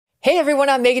Hey everyone,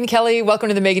 I'm Megyn Kelly. Welcome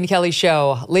to the Megyn Kelly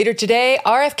Show. Later today,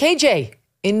 RFKJ,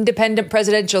 independent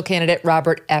presidential candidate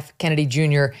Robert F. Kennedy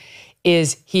Jr.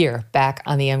 is here back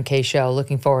on the MK Show.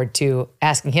 Looking forward to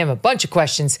asking him a bunch of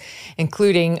questions,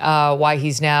 including why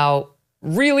he's now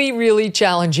really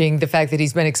challenging the fact that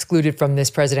he's been excluded from this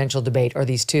presidential debate, or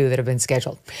these two that have been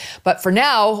scheduled. But for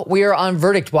now, we are on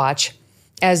verdict watch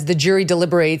as the jury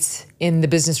deliberates in the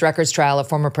business records trial of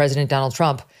former President Donald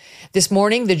Trump. This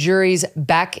morning, the jury's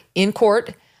back in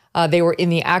court. They were in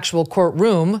the actual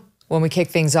courtroom when we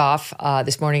kicked things off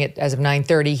this morning as of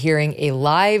 9:30, hearing a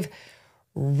live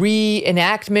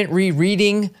reenactment,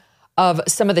 rereading of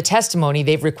some of the testimony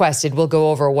they've requested. We'll go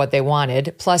over what they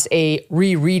wanted, plus a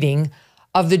rereading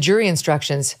of the jury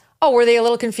instructions. Oh, were they a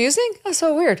little confusing? That's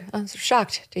so weird. I'm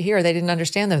shocked to hear they didn't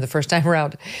understand them the first time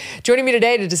around. Joining me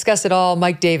today to discuss it all,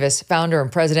 Mike Davis, founder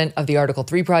and president of the Article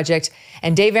 3 Project,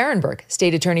 and Dave Aronberg,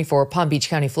 state attorney for Palm Beach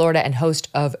County, Florida, and host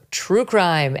of True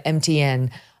Crime MTN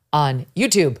on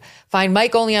YouTube. Find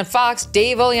Mike only on Fox,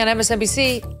 Dave only on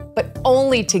MSNBC, but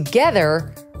only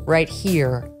together right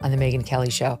here on The Megyn Kelly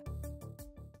Show.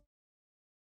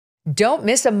 Don't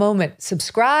miss a moment.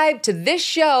 Subscribe to this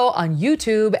show on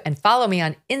YouTube and follow me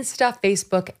on Insta,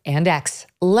 Facebook, and X.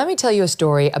 Let me tell you a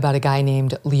story about a guy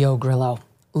named Leo Grillo.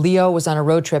 Leo was on a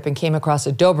road trip and came across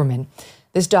a Doberman.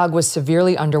 This dog was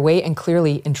severely underweight and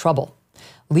clearly in trouble.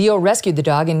 Leo rescued the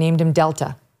dog and named him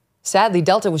Delta. Sadly,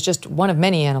 Delta was just one of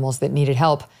many animals that needed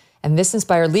help, and this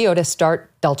inspired Leo to start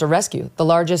Delta Rescue, the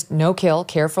largest no-kill,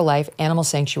 care-for-life animal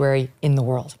sanctuary in the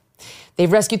world.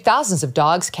 They've rescued thousands of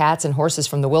dogs, cats, and horses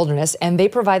from the wilderness, and they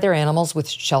provide their animals with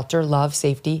shelter, love,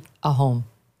 safety, a home.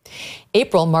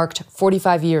 April marked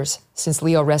 45 years since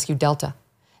Leo rescued Delta.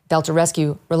 Delta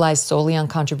Rescue relies solely on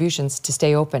contributions to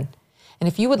stay open. And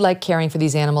if you would like caring for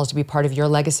these animals to be part of your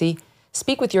legacy,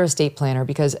 speak with your estate planner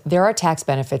because there are tax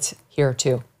benefits here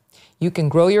too. You can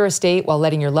grow your estate while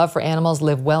letting your love for animals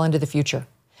live well into the future.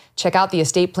 Check out the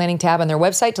estate planning tab on their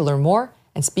website to learn more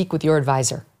and speak with your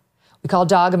advisor. We call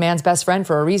dog a man's best friend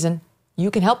for a reason.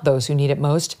 You can help those who need it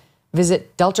most.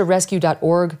 Visit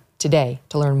deltarescue.org today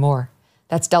to learn more.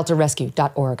 That's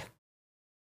deltarescue.org.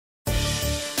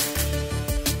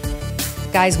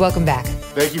 Guys, welcome back.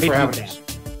 Thank you for having us.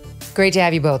 Great to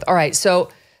have you both. All right,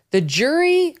 so the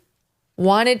jury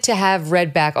wanted to have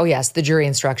read back, oh yes, the jury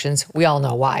instructions. We all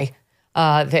know why.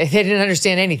 They didn't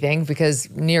understand anything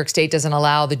because New York State doesn't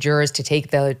allow the jurors to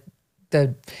take the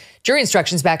jury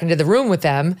instructions back into the room with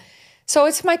them. So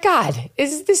it's, my God,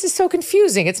 this is so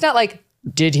confusing. It's not like,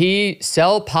 did he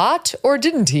sell pot or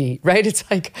didn't he, right? It's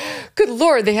like, good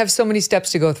Lord, they have so many steps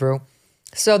to go through.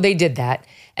 So they did that.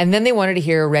 And then they wanted to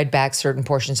hear read back certain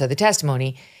portions of the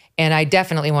testimony. And I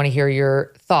definitely want to hear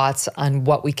your thoughts on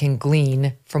what we can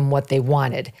glean from what they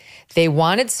wanted. They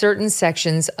wanted certain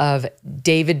sections of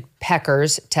David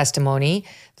Pecker's testimony,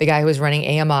 the guy who was running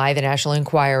AMI, the National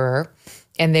Enquirer,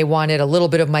 and they wanted a little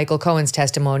bit of Michael Cohen's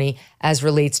testimony as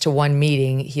relates to one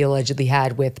meeting he allegedly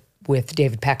had with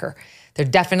David Pecker. They're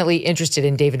definitely interested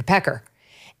in David Pecker.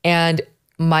 And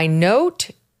my note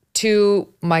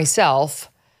to myself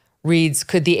reads,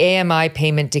 could the AMI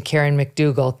payment to Karen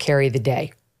McDougal carry the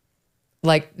day?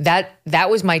 Like that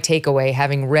was my takeaway,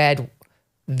 having read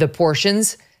the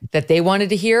portions that they wanted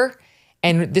to hear.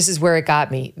 And this is where it got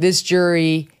me. This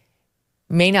jury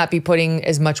may not be putting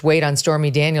as much weight on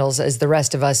Stormy Daniels as the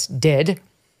rest of us did.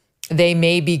 They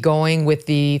may be going with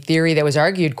the theory that was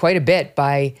argued quite a bit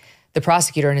by the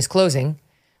prosecutor in his closing,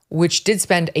 which did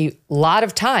spend a lot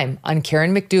of time on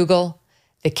Karen McDougal,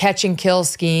 the catch and kill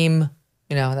scheme,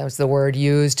 that was the word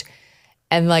used,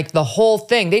 and like the whole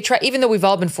thing. They try, even though we've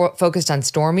all been focused on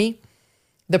Stormy,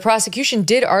 the prosecution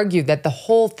did argue that the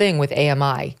whole thing with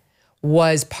AMI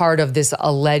was part of this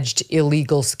alleged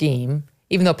illegal scheme,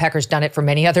 even though Pecker's done it for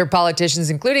many other politicians,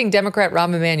 including Democrat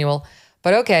Rahm Emanuel.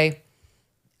 But okay.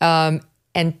 And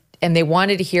they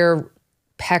wanted to hear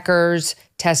Pecker's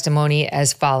testimony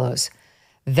as follows,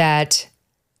 that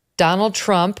Donald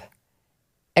Trump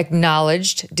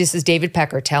acknowledged, this is David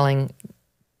Pecker telling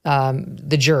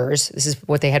the jurors, this is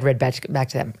what they had read back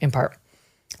to them in part.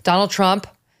 Donald Trump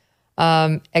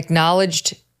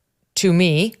acknowledged to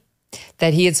me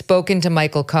that he had spoken to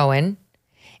Michael Cohen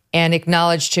and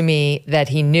acknowledged to me that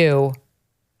he knew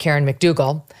Karen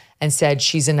McDougal and said,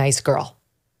 she's a nice girl.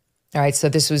 All right, so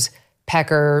this was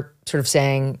Pecker sort of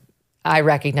saying, I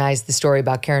recognize the story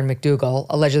about Karen McDougal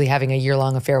allegedly having a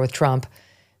year-long affair with Trump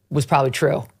was probably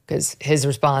true, because his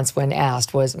response when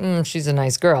asked was, she's a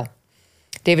nice girl.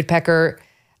 David Pecker,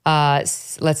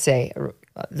 let's say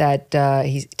that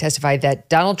he testified that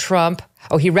Donald Trump,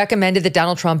 he recommended that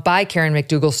Donald Trump buy Karen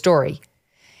McDougal's story.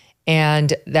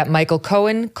 and that Michael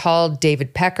Cohen called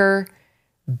David Pecker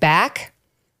back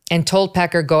and told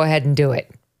Pecker, go ahead and do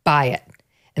it, buy it.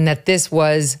 And that this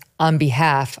was on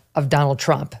behalf of Donald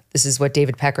Trump. This is what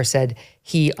David Pecker said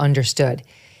he understood.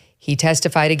 He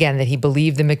testified again that he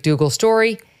believed the McDougal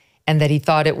story and that he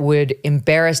thought it would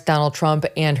embarrass Donald Trump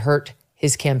and hurt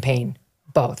his campaign,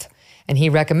 both. And he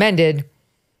recommended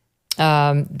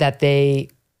that they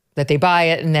buy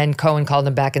it, and then Cohen called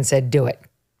him back and said, do it.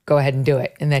 Go ahead and do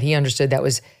it. And that he understood that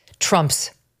was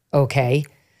Trump's okay.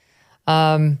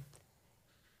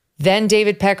 Then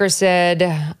David Pecker said,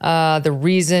 the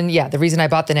reason I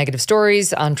bought the negative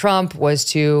stories on Trump was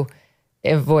to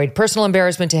avoid personal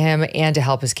embarrassment to him and to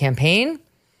help his campaign.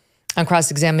 On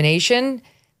cross-examination,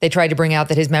 they tried to bring out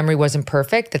that his memory wasn't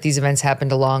perfect, that these events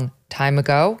happened a long time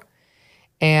ago.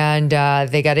 And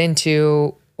they got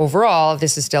into, overall,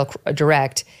 this is still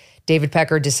direct, David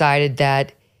Pecker decided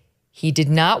that he did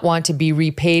not want to be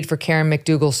repaid for Karen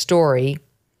McDougal's story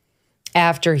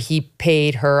after he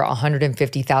paid her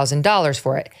 $150,000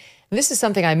 for it. And this is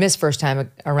something I missed first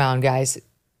time around, guys.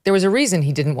 There was a reason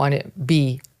he didn't want to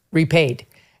be repaid.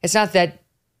 It's not that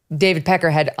David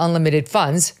Pecker had unlimited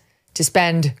funds to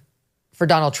spend for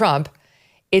Donald Trump.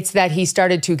 It's that he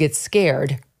started to get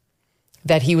scared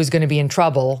that he was going to be in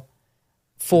trouble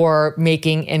for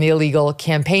making an illegal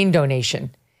campaign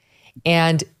donation.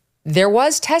 And there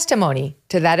was testimony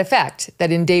to that effect,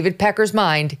 that in David Pecker's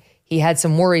mind, he had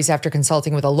some worries after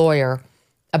consulting with a lawyer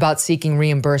about seeking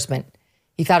reimbursement.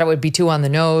 He thought it would be too on the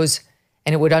nose,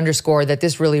 and it would underscore that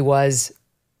this really was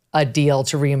a deal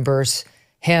to reimburse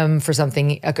him for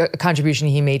something, a contribution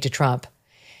he made to Trump,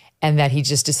 and that he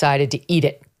just decided to eat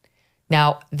it.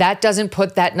 Now, that doesn't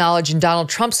put that knowledge in Donald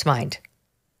Trump's mind,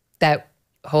 that,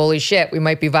 holy shit, we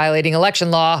might be violating election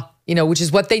law, which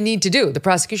is what they need to do. The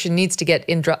prosecution needs to get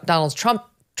in Donald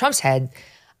Trump's head.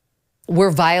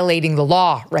 We're violating the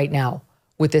law right now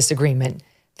with this agreement.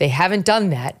 They haven't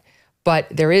done that, but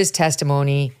there is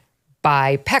testimony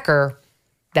by Pecker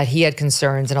that he had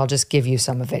concerns, and I'll just give you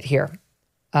some of it here.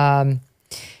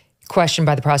 Question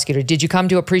by the prosecutor: did you come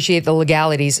to appreciate the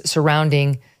legalities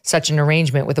surrounding such an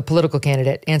arrangement with a political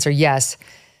candidate? Answer: yes.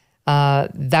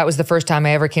 That was the first time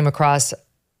I ever came across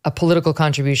a political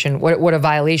contribution, what a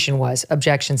violation was.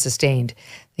 Objection sustained.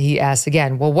 He asked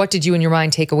again, well, what did you in your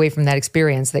mind take away from that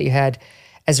experience that you had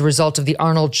as a result of the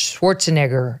Arnold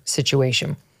Schwarzenegger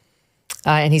situation?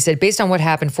 And he said, based on what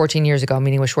happened 14 years ago,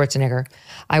 meaning with Schwarzenegger,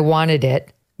 I wanted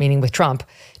it, meaning with Trump,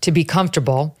 to be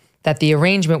comfortable that the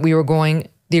agreement we were going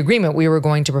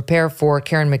to prepare for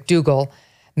Karen McDougal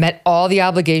met all the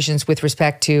obligations with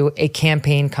respect to a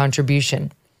campaign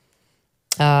contribution.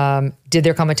 Did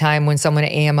there come a time when someone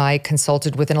at AMI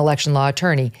consulted with an election law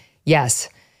attorney? Yes.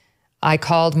 I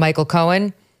called Michael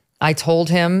Cohen. I told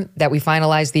him that we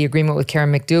finalized the agreement with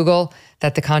Karen McDougal,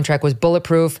 that the contract was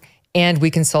bulletproof, and we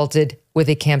consulted with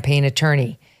a campaign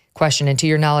attorney. Question: and to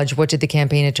your knowledge, what did the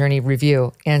campaign attorney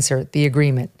review? Answer: the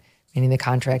agreement, meaning the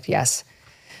contract, yes.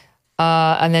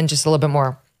 And then just a little bit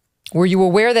more. Were you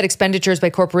aware that expenditures by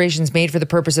corporations made for the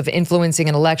purpose of influencing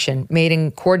an election, made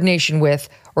in coordination with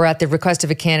or at the request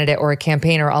of a candidate or a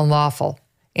campaign, are unlawful?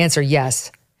 Answer: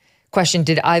 yes. Question: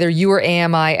 did either you or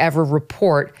AMI ever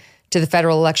report to the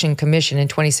Federal Election Commission in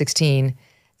 2016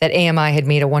 that AMI had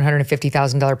made a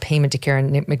 $150,000 payment to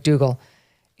Karen McDougal?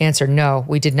 Answer: no,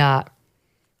 we did not.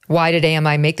 Why did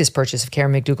AMI make this purchase of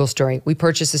Karen McDougal's story? We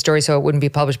purchased the story so it wouldn't be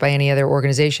published by any other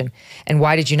organization. And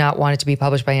why did you not want it to be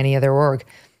published by any other org?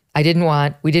 We didn't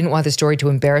want the story to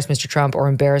embarrass Mr. Trump or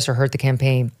embarrass or hurt the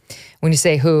campaign. When you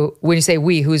say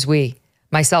we, who's we?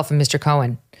 Myself and Mr.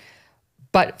 Cohen.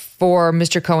 But for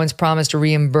Mr. Cohen's promise to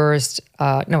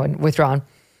withdrawn.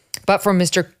 But for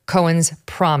Mr. Cohen's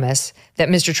promise that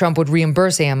Mr. Trump would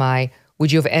reimburse AMI,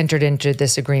 would you have entered into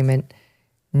this agreement?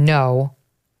 No.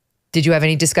 Did you have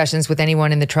any discussions with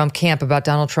anyone in the Trump camp about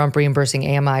Donald Trump reimbursing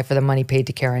AMI for the money paid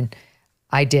to Karen?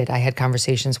 I did. I had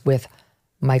conversations with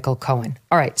Michael Cohen.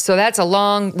 All right, so that's a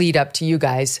long lead up to you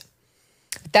guys.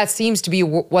 That seems to be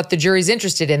what the jury's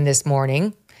interested in this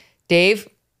morning. Dave,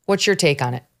 what's your take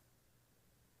on it?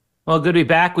 Well, good to be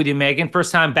back with you, Megyn.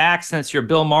 First time back since your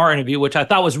Bill Maher interview, which I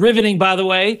thought was riveting, by the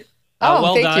way.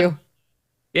 Well thank you.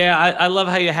 Yeah, I love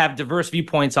how you have diverse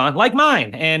viewpoints on, like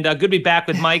mine. And good to be back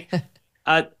with Mike.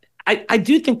 I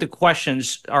do think the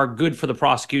questions are good for the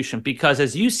prosecution because,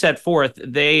 as you set forth,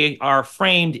 they are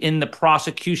framed in the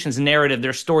prosecution's narrative,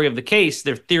 their story of the case,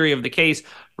 their theory of the case,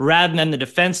 rather than the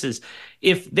defense's.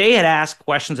 If they had asked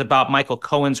questions about Michael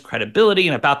Cohen's credibility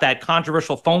and about that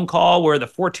controversial phone call where the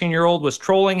 14-year-old was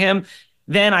trolling him,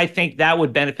 then I think that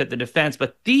would benefit the defense.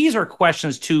 But these are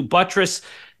questions to buttress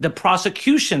the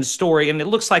prosecution story, and it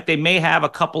looks like they may have a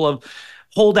couple of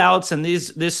holdouts, and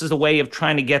this is a way of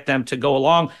trying to get them to go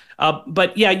along.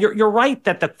 But yeah, you're right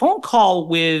that the phone call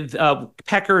with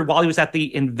Pecker while he was at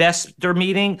the investor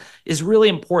meeting is really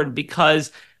important,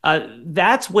 because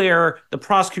that's where the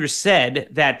prosecutor said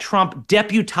that Trump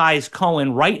deputized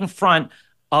Cohen right in front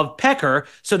of Pecker,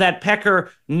 so that Pecker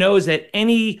knows that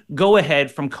any go-ahead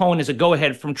from Cohen is a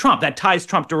go-ahead from Trump. That ties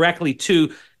Trump directly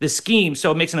to the scheme,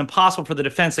 so it makes it impossible for the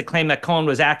defense to claim that Cohen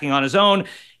was acting on his own.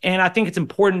 And I think it's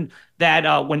important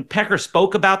that when Pecker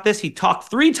spoke about this, he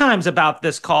talked 3 times about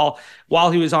this call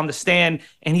while he was on the stand,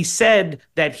 and he said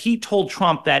that he told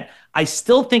Trump that, I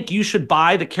still think you should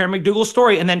buy the Karen McDougal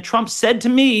story. And then Trump said to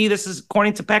me, this is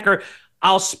according to Pecker,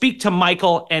 I'll speak to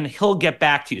Michael and he'll get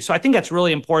back to you. So I think that's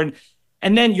really important.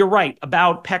 And then you're right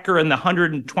about Pecker and the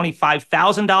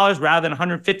 $125,000 rather than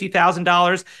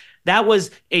 $150,000. That was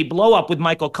a blow up with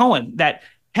Michael Cohen, that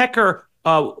Pecker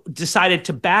decided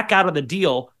to back out of the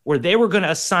deal where they were going to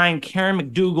assign Karen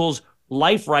McDougal's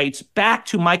life rights back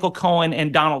to Michael Cohen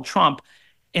and Donald Trump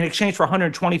in exchange for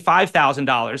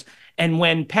 $125,000. And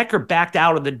when Pecker backed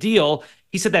out of the deal,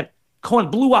 he said that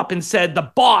Cohen blew up and said the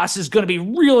boss is going to be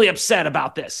really upset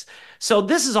about this. So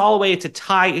this is all a way to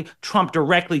tie Trump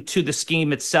directly to the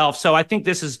scheme itself. So I think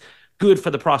this is good for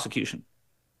the prosecution.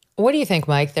 What do you think,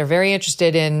 Mike? They're very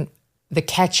interested in the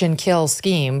catch and kill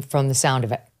scheme from the sound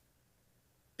of it.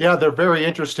 Yeah, they're very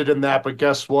interested in that. But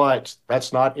guess what?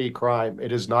 That's not a crime.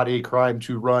 It is not a crime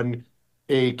to run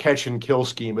a catch and kill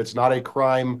scheme. It's not a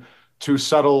crime to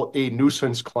settle a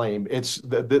nuisance claim.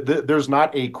 There's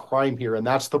not a crime here, and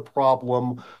that's the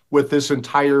problem with this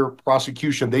entire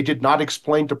prosecution. They did not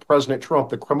explain to President Trump,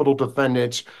 the criminal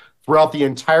defendants, throughout the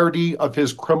entirety of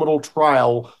his criminal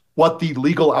trial, what the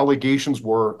legal allegations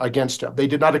were against him. They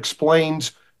did not explain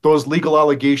those legal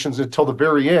allegations until the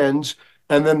very end.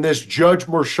 And then this Judge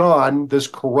Merchan, this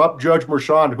corrupt Judge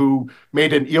Merchan, who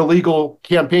made an illegal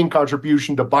campaign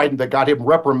contribution to Biden that got him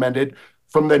reprimanded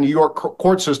from the New York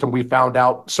court system, we found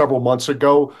out several months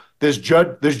ago. This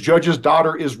judge's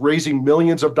daughter is raising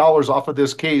millions of dollars off of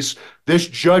this case. This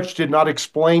judge did not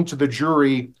explain to the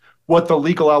jury what the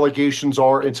legal allegations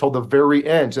are until the very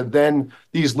end. And then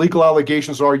these legal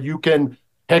allegations are, you can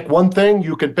pick one thing,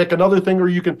 you can pick another thing, or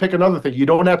you can pick another thing. You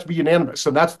don't have to be unanimous.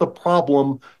 And that's the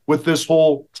problem with this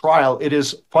whole trial. It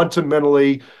is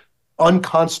fundamentally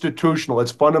unconstitutional.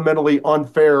 It's fundamentally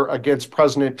unfair against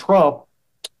President Trump.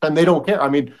 And they don't care. I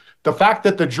mean, the fact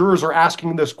that the jurors are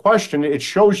asking this question, it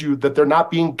shows you that they're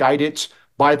not being guided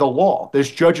by the law.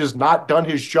 This judge has not done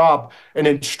his job in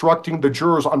instructing the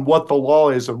jurors on what the law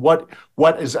is and what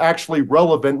is actually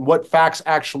relevant, what facts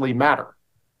actually matter.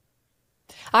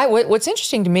 What's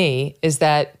interesting to me is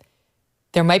that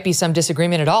there might be some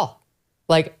disagreement at all.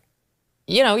 Like,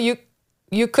 you know,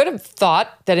 you could have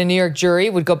thought that a New York jury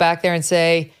would go back there and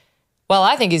say, well,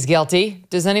 I think he's guilty.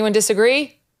 Does anyone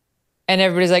disagree? And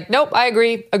everybody's like, nope, I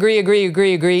agree.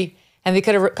 And they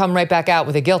could have come right back out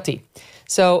with a guilty.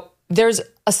 So there's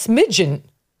a smidgen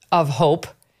of hope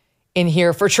in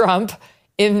here for Trump,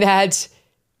 in that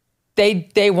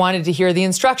they wanted to hear the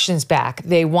instructions back.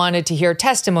 They wanted to hear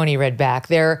testimony read back.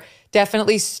 They're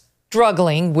definitely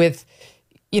struggling with,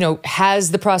 you know,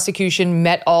 has the prosecution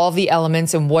met all the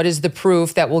elements and what is the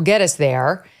proof that will get us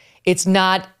there? It's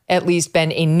not at least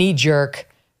been a knee-jerk,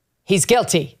 he's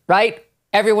guilty, right?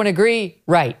 Everyone agree?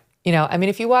 Right. You know, I mean,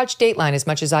 if you watch Dateline as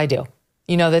much as I do,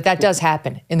 you know that does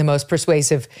happen in the most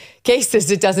persuasive cases.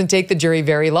 It doesn't take the jury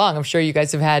very long. I'm sure you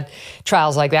guys have had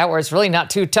trials like that where it's really not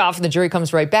too tough and the jury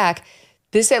comes right back.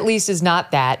 This at least is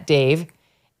not that, Dave.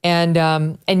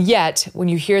 And yet, when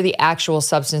you hear the actual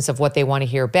substance of what they want to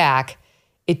hear back,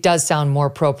 it does sound more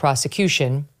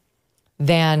pro-prosecution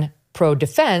than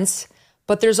pro-defense.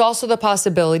 But there's also the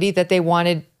possibility that they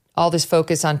wanted all this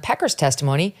focus on Pecker's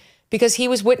testimony because he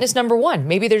was witness number one.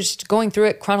 Maybe they're just going through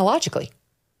it chronologically.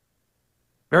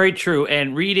 Very true.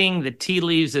 And reading the tea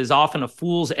leaves is often a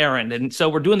fool's errand. And so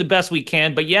we're doing the best we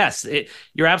can. But yes,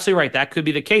 you're absolutely right. That could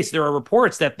be the case. There are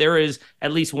reports that there is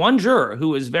at least one juror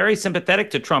who is very sympathetic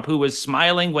to Trump, who was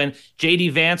smiling when J.D.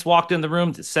 Vance walked in the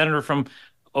room, the senator from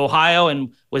Ohio,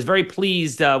 and was very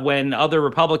pleased when other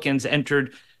Republicans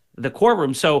entered the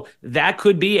courtroom. So that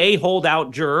could be a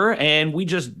holdout juror, and we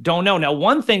just don't know. Now,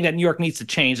 one thing that New York needs to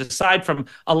change, aside from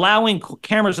allowing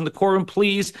cameras in the courtroom,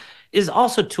 please, is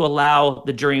also to allow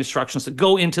the jury instructions to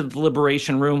go into the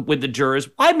deliberation room with the jurors.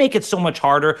 Why make it so much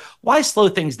harder? Why slow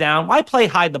things down? Why play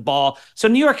hide the ball? So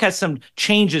New York has some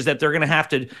changes that they're going to have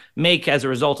to make as a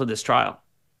result of this trial.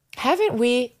 Haven't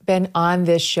we been on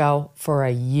this show for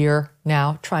a year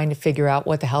now trying to figure out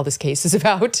what the hell this case is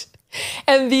about?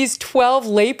 And these 12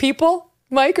 lay people,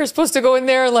 Mike, are supposed to go in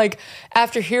there and, like,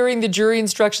 after hearing the jury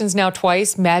instructions now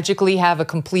twice, magically have a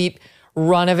complete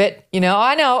run of it. You know,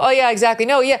 I know. Oh, yeah, exactly.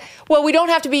 No, yeah. Well, we don't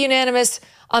have to be unanimous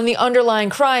on the underlying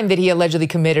crime that he allegedly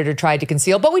committed or tried to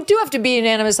conceal, but we do have to be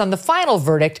unanimous on the final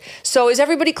verdict. So is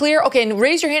everybody clear? Okay, and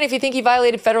raise your hand if you think he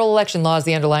violated federal election laws,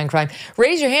 the underlying crime.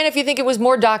 Raise your hand if you think it was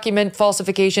more document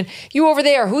falsification. You over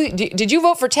there, who did you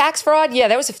vote for tax fraud? Yeah,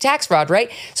 that was a tax fraud, right?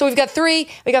 So we've got 3,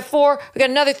 we got 4, we got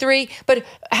another 3, but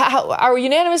how, are we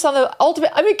unanimous on the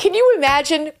ultimate? I mean, can you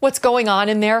imagine what's going on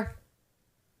in there?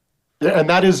 Yeah, and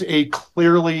that is a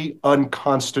clearly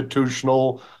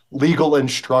unconstitutional legal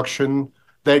instruction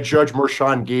that Judge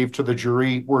Merchan gave to the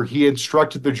jury, where he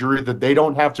instructed the jury that they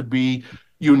don't have to be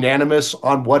unanimous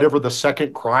on whatever the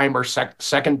second crime or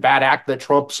second bad act that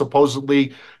Trump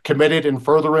supposedly committed in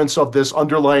furtherance of this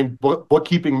underlying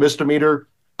bookkeeping misdemeanor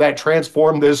that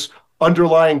transformed this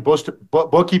underlying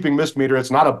bookkeeping misdemeanor.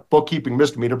 It's not a bookkeeping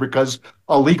misdemeanor because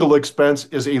a legal expense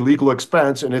is a legal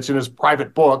expense and it's in his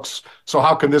private books. So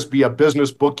how can this be a business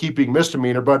bookkeeping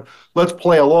misdemeanor? But let's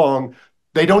play along.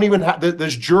 They don't even have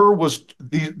these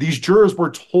jurors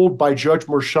were told by Judge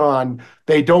Merchan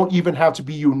they don't even have to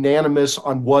be unanimous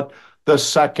on what the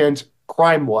second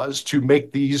crime was to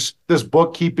make this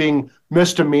bookkeeping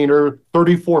misdemeanor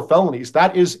 34 felonies.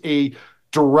 That is a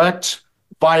direct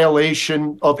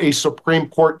violation of a Supreme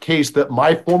Court case that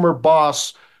my former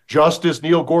boss, Justice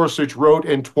Neil Gorsuch, wrote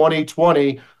in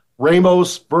 2020,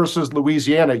 Ramos versus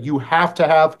Louisiana. You have to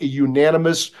have a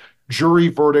unanimous jury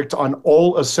verdict on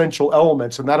all essential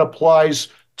elements, and that applies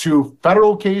to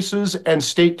federal cases and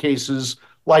state cases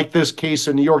like this case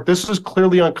in New York. This is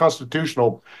clearly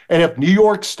unconstitutional, and if New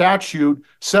York statute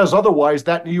says otherwise,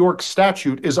 that New York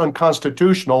statute is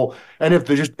unconstitutional, and if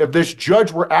this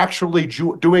judge were actually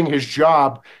doing his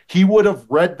job, he would have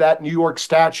read that New York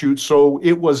statute so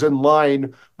it was in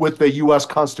line with the U.S.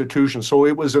 Constitution, so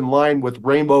it was in line with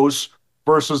Ramos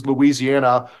versus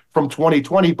Louisiana from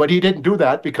 2020, but he didn't do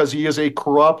that because he is a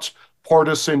corrupt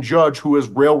partisan judge who is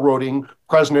railroading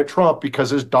President Trump because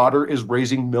his daughter is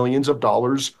raising millions of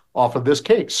dollars off of this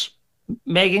case.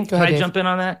 Megyn, can I jump in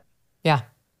on that? Yeah.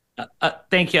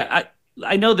 Thank you.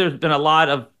 I know there's been a lot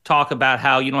of talk about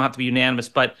how you don't have to be unanimous,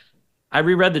 but I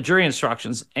reread the jury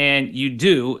instructions, and you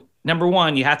do. Number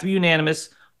one, you have to be unanimous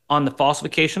on the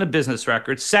falsification of business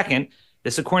records. Second,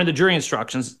 this, according to the jury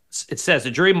instructions, it says the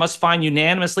jury must find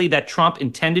unanimously that Trump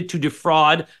intended to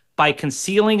defraud by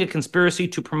concealing a conspiracy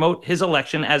to promote his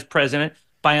election as president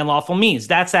by unlawful means.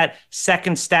 That's that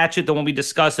second statute, the one we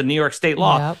discussed in New York state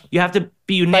law. Yep. You have to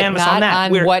be unanimous on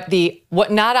that.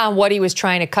 Not on what he was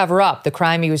trying to cover up, the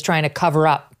crime he was trying to cover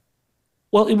up.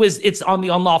 Well, it's on the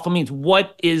unlawful means.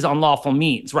 What is unlawful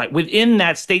means, right? Within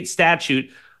that state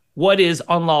statute, what is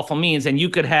unlawful means? And you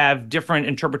could have different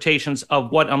interpretations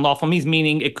of what unlawful means,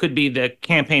 meaning it could be the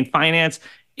campaign finance,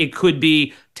 it could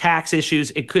be tax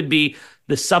issues, it could be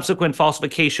the subsequent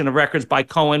falsification of records by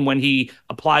Cohen when he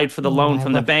applied for the loan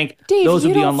from the bank. Dave, those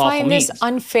would be unlawful means. You don't find this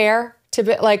unfair to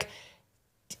be like,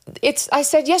 I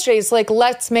said yesterday, it's like,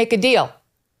 let's make a deal.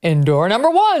 In door number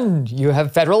 1, you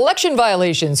have federal election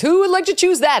violations. Who would like to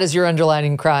choose that as your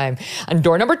underlying crime? On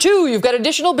door number 2, you've got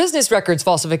additional business records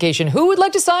falsification. Who would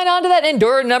like to sign on to that? And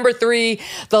door number 3,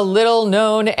 the little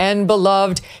known and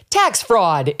beloved tax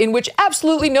fraud, in which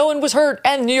absolutely no one was hurt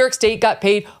and New York State got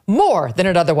paid more than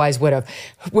it otherwise would have.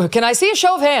 Can I see a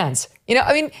show of hands? You know,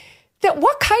 I mean,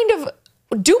 what kind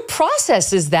of due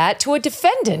process is that to a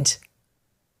defendant?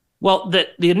 Well,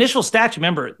 the initial statute,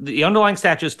 remember, the underlying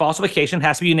statute is falsification,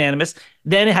 has to be unanimous.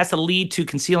 Then it has to lead to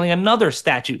concealing another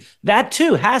statute. That,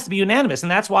 too, has to be unanimous.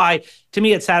 And that's why, to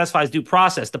me, it satisfies due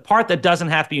process. The part that doesn't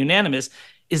have to be unanimous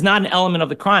is not an element of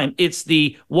the crime. It's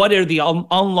what are the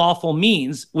unlawful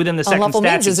means within the second statute. Unlawful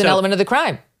means is an element of the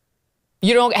crime.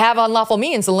 You don't have unlawful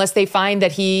means unless they find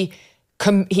that he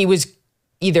was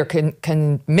either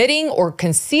committing or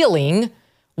concealing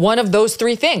one of those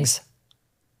 3 things.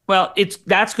 Well,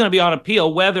 that's going to be on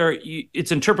appeal, whether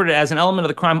it's interpreted as an element of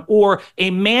the crime or a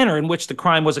manner in which the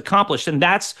crime was accomplished. And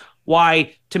that's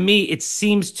why, to me, it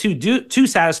seems to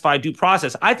satisfy due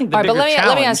process. I think the bigger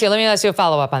challenge... Let me ask you a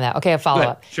follow-up on that. Okay, a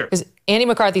follow-up. Sure. Because Andy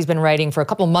McCarthy's been writing for a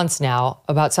couple months now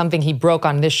about something he broke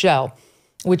on this show,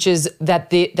 which is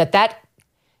that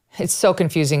it's so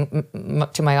confusing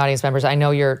to my audience members. I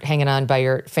know you're hanging on by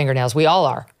your fingernails. We all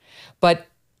are. But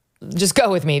just go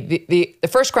with me. The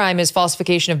first crime is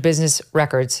falsification of business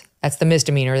records. That's the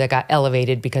misdemeanor that got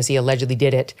elevated because he allegedly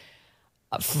did it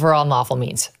for unlawful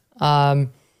means.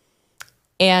 And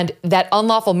that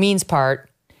unlawful means part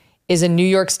is a New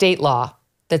York state law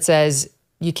that says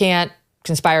you can't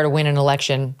conspire to win an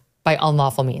election by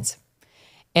unlawful means.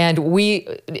 And we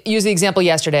used the example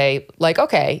yesterday, like,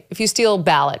 okay, if you steal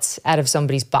ballots out of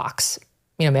somebody's box,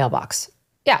 mailbox,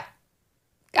 yeah,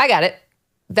 I got it.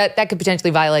 That could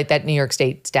potentially violate that New York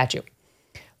state statute.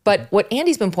 But what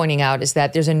Andy's been pointing out is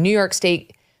that there's a New York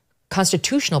state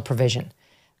constitutional provision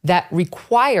that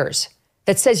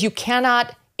says you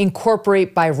cannot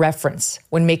incorporate by reference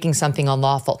when making something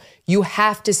unlawful. You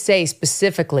have to say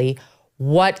specifically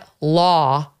what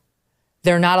law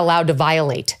they're not allowed to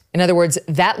violate. In other words,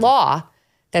 that law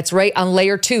that's right on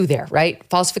layer 2 there, right?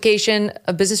 Falsification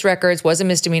of business records was a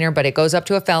misdemeanor, but it goes up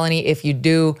to a felony if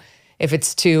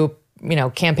it's to,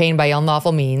 campaign by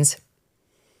unlawful means.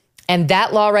 And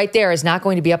that law right there is not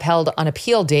going to be upheld on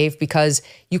appeal, Dave, because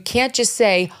you can't just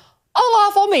say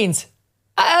unlawful means.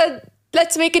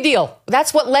 Let's make a deal.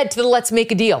 That's what led to the let's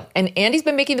make a deal. And Andy's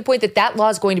been making the point that law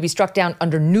is going to be struck down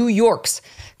under New York's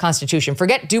Constitution.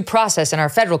 Forget due process in our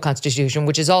federal Constitution,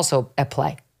 which is also at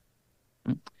play.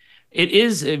 It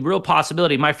is a real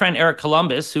possibility. My friend Eric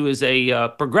Columbus, who is a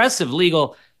progressive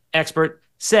legal expert,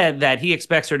 said that he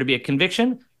expects there to be a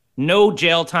conviction, no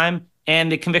jail time,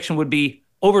 and the conviction would be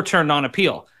overturned on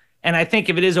appeal. And I think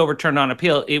if it is overturned on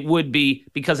appeal, it would be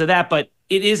because of that. But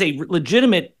it is a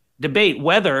legitimate debate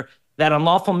whether that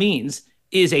unlawful means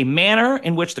is a manner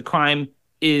in which the crime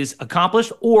is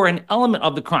accomplished or an element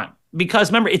of the crime. Because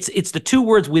remember, it's the two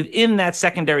words within that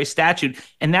secondary statute,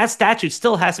 and that statute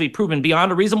still has to be proven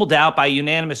beyond a reasonable doubt by a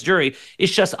unanimous jury.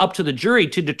 It's just up to the jury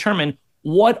to determine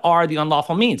what are the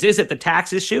unlawful means. Is it the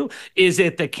tax issue? Is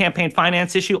it the campaign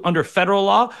finance issue under federal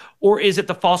law? Or is it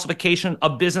the falsification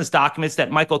of business documents that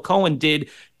Michael Cohen did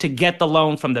to get the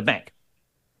loan from the bank?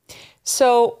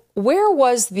 So where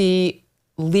was the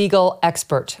legal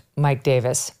expert, Mike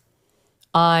Davis,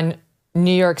 on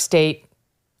New York state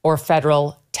or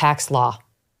federal tax law?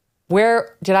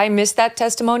 Where did I miss that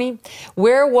testimony?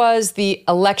 Where was the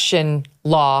election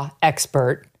law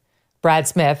expert, Brad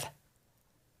Smith,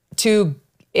 to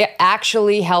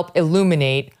actually help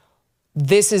illuminate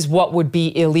this is what would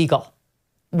be illegal?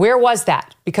 Where was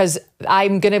that? Because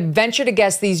I'm going to venture to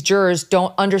guess these jurors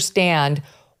don't understand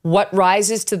what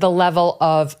rises to the level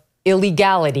of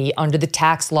illegality under the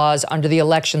tax laws, under the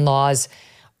election laws,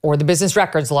 or the business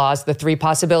records laws, the three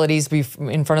possibilities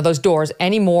in front of those doors,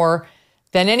 any more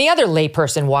than any other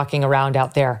layperson walking around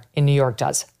out there in New York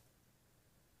does.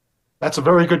 That's a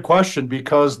very good question,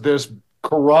 because this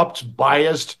corrupt,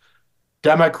 biased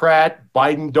Democrat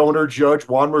Biden donor judge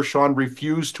Juan Merchan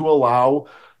refused to allow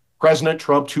President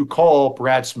Trump to call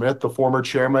Brad Smith, the former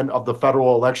chairman of the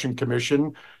Federal Election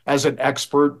Commission, as an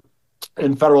expert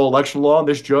in federal election law. And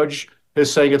this judge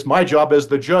is saying it's my job as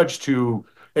the judge to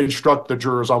instruct the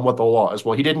jurors on what the law is.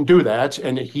 Well, he didn't do that.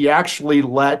 And he actually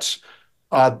let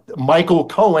Michael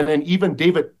Cohen and even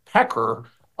David Pecker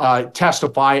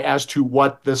testify as to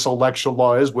what this election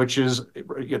law is, which is,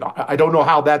 I don't know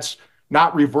how that's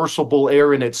not reversible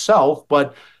error in itself,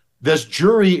 but this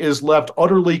jury is left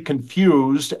utterly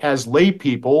confused as lay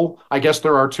people. I guess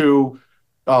there are two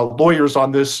lawyers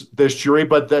on this jury,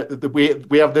 but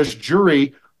we have this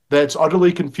jury that's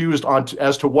utterly confused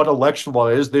as to what election law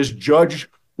is. This judge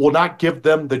will not give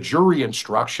them the jury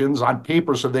instructions on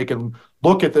paper so they can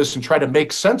look at this and try to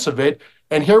make sense of it.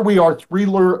 And here we are, three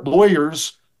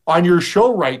lawyers on your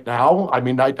show right now. I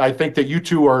mean, I think that you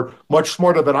two are much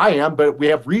smarter than I am, but we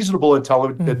have reasonable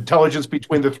intelligence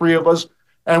between the three of us.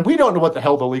 And we don't know what the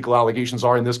hell the legal allegations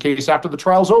are in this case after the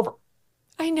trial's over.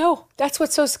 I know. That's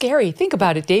what's so scary. Think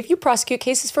about it, Dave. You prosecute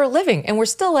cases for a living, and we're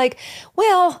still like,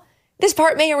 well, this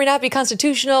part may or may not be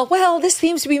constitutional. Well, this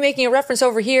seems to be making a reference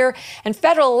over here. And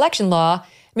federal election law, I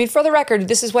mean, for the record,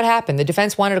 this is what happened. The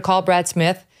defense wanted to call Brad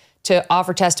Smith to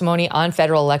offer testimony on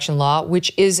federal election law,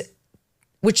 which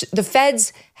the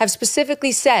feds have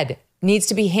specifically said needs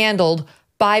to be handled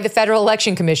by the Federal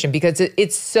Election Commission because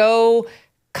it's so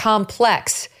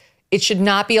complex. It should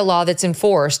not be a law that's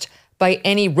enforced by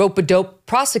any rope-a-dope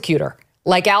prosecutor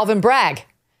like Alvin Bragg.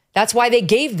 That's why they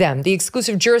gave them the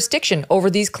exclusive jurisdiction over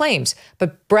these claims.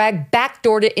 But Bragg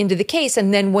backdoored it into the case.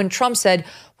 And then when Trump said,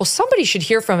 well, somebody should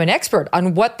hear from an expert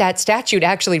on what that statute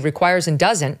actually requires and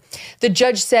doesn't, the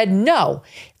judge said no.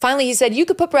 Finally, he said, you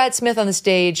could put Brad Smith on the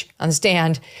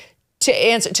stand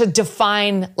to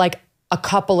define like a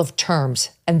couple of terms.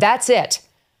 And that's it.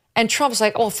 And Trump's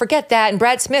like, oh, forget that. And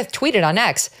Brad Smith tweeted on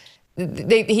X,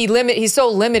 he's so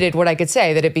limited what I could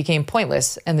say that it became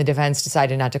pointless, and the defense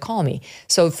decided not to call me.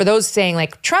 So for those saying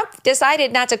like Trump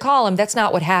decided not to call him, that's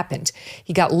not what happened.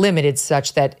 He got limited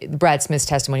such that Brad Smith's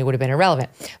testimony would have been irrelevant.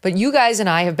 But you guys and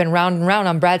I have been round and round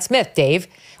on Brad Smith, Dave.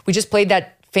 We just played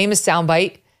that famous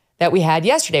soundbite that we had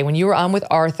yesterday when you were on with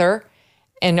Arthur,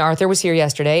 and Arthur was here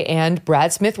yesterday, and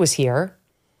Brad Smith was here,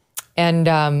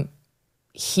 and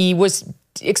he was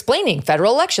explaining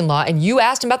federal election law, and you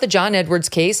asked him about the John Edwards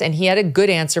case, and he had a good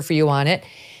answer for you on it.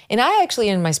 And I actually,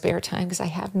 in my spare time, because I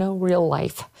have no real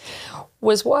life,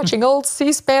 was watching old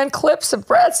C-SPAN clips of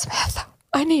Brad Smith.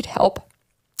 I need help.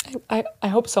 I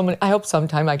hope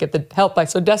sometime I get the help I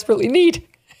so desperately need.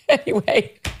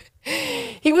 Anyway,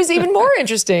 he was even more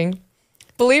interesting,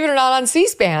 believe it or not, on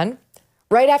C-SPAN,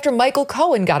 right after Michael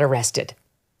Cohen got arrested.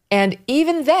 And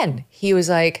even then, he was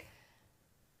like,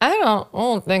 I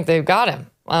don't think they've got him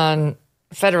on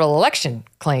federal election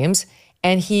claims.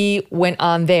 And he went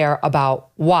on there about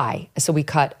why. So we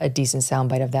cut a decent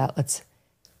soundbite of that. Let's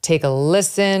take a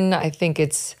listen. I think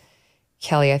it's,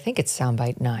 Kelly, I think it's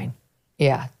soundbite 9.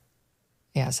 Yeah,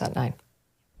 it's at 9.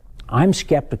 I'm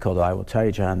skeptical, though, I will tell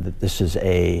you, John, that this is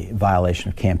a violation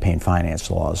of campaign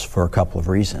finance laws for a couple of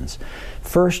reasons.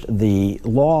 First, the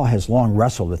law has long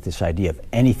wrestled with this idea of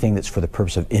anything that's for the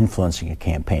purpose of influencing a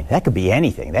campaign. That could be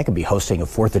anything. That could be hosting a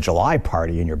 4th of July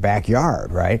party in your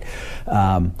backyard, right?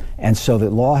 And so the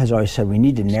law has always said we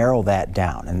need to narrow that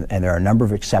down. And there are a number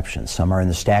of exceptions. Some are in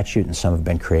the statute and some have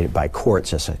been created by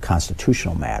courts as a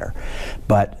constitutional matter.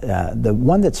 But the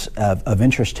one that's of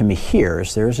interest to me here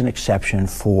is there is an exception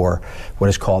for what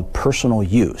is called personal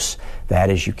use. That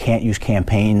is, you can't use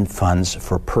campaign funds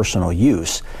for personal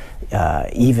use,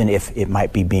 even if it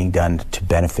might be being done to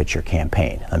benefit your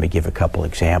campaign. Let me give a couple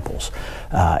examples.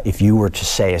 If you were to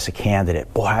say as a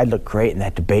candidate, boy, I'd look great in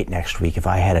that debate next week if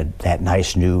I had that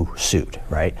nice new suit,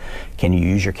 right? Can you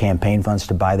use your campaign funds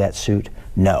to buy that suit?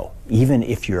 No. Even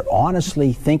if you're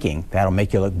honestly thinking that'll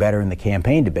make you look better in the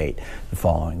campaign debate the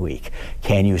following week.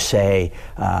 Can you say,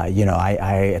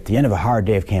 I at the end of a hard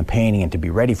day of campaigning and to be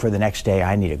ready for the next day,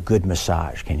 I need a good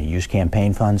massage. Can you use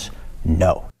campaign funds?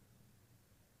 No.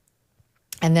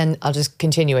 And then I'll just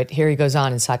continue it. Here he goes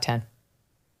on in SOT 10.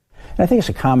 And I think it's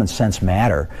a common sense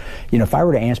matter. If I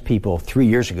were to ask people 3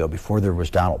 years ago, before there was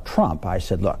Donald Trump, I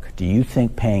said, look, do you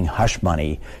think paying hush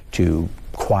money to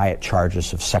quiet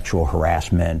charges of sexual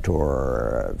harassment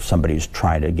or somebody who's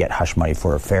trying to get hush money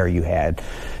for an affair you had,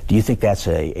 do you think that's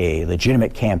a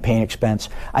legitimate campaign expense?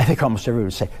 I think almost everybody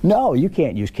would say, no, you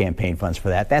can't use campaign funds for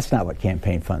that. That's not what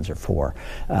campaign funds are for.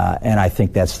 And I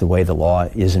think that's the way the law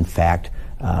is, in fact,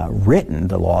 written.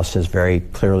 The law says very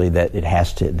clearly that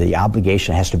the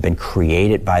obligation has to have been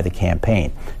created by the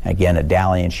campaign. Again, a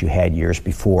dalliance you had years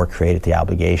before created the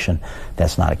obligation.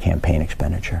 That's not a campaign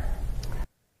expenditure.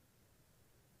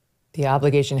 The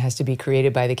obligation has to be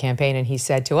created by the campaign. And he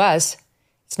said to us,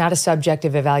 it's not a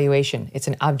subjective evaluation. It's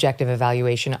an objective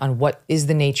evaluation on what is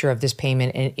the nature of this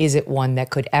payment and is it one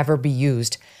that could ever be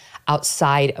used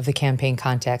outside of the campaign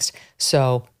context.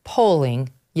 So polling,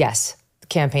 yes,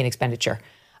 campaign expenditure.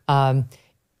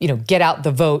 Get out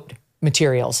the vote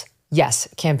materials, yes,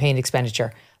 campaign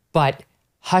expenditure. But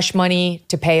hush money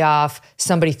to pay off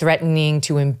somebody threatening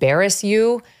to embarrass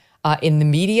you in the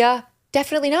media,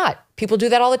 definitely not. People do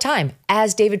that all the time,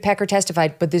 as David Pecker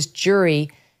testified, but this jury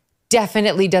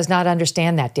definitely does not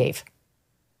understand that, Dave.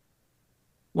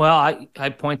 Well, I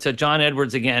point to John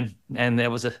Edwards again, and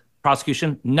there was a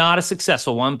prosecution, not a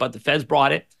successful one, but the feds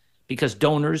brought it because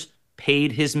donors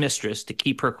paid his mistress to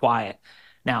keep her quiet.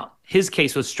 Now, his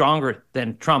case was stronger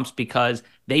than Trump's because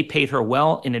they paid her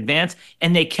well in advance,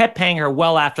 and they kept paying her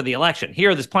well after the election.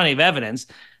 Here, there's plenty of evidence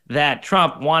that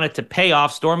Trump wanted to pay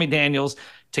off Stormy Daniels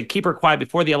to keep her quiet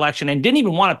before the election and didn't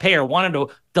even want to pay her, wanted to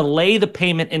delay the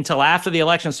payment until after the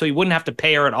election so he wouldn't have to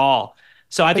pay her at all.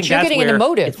 So I think that's where...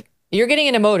 You're getting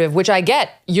into motive, which I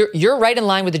get. You're right in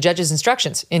line with the judge's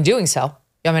instructions in doing so.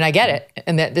 I mean, I get it.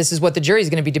 And that this is what the jury is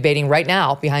going to be debating right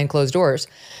now behind closed doors.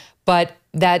 But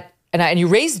and you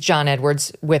raised John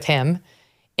Edwards with him,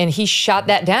 and he shot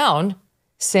that down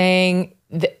saying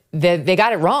that they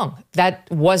got it wrong. That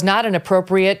was not an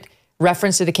appropriate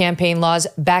reference to the campaign laws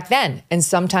back then. And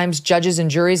sometimes judges and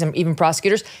juries and even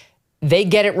prosecutors, they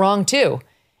get it wrong too.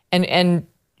 And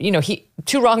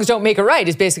two wrongs don't make a right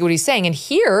is basically what he's saying. And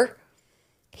here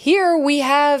we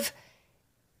have,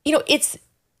 it's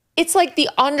like the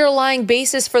underlying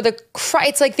basis for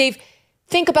it's like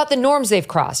think about the norms they've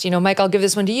crossed. Mike, I'll give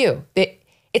this one to you.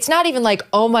 It's not even like,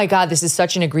 oh my God, this is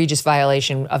such an egregious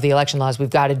violation of the election laws, we've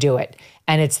got to do it.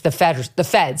 And it's the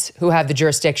feds who have the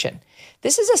jurisdiction.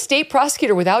 This is a state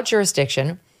prosecutor without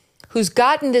jurisdiction who's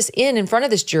gotten this in front of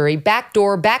this jury,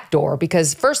 backdoor,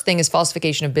 because first thing is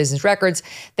falsification of business records.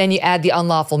 Then you add the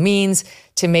unlawful means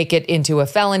to make it into a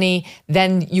felony.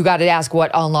 Then you got to ask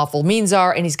what unlawful means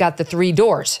are. And he's got the 3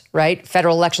 doors, right?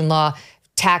 Federal election law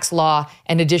tax law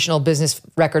and additional business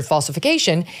record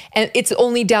falsification. And it's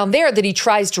only down there that he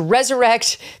tries to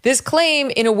resurrect this claim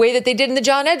in a way that they did in the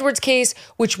John Edwards case,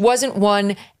 which wasn't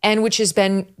one and which has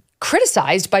been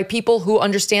criticized by people who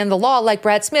understand the law, like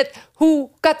Brad Smith, who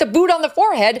got the boot on the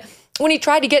forehead when he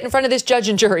tried to get in front of this judge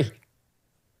and jury.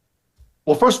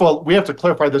 Well, first of all, we have to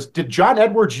clarify this. Did John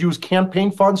Edwards use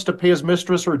campaign funds to pay his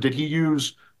mistress, or did he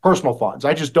use personal funds?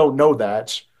 I just don't know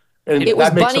that. And it was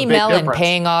that makes Bunny a big Mellon difference.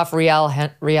 paying off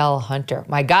Riel Hunter.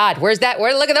 My God, where's that?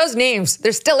 Look at those names.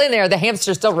 They're still in there. The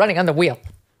hamster's still running on the wheel.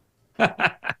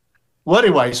 Well,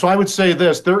 anyway, so I would say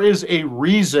this. There is a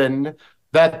reason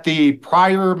that the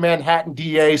prior Manhattan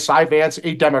DA, Cy Vance,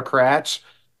 a Democrat,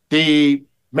 the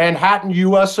Manhattan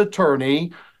U.S.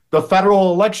 Attorney, the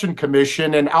Federal Election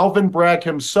Commission, and Alvin Bragg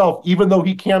himself, even though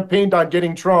he campaigned on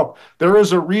getting Trump, there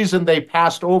is a reason they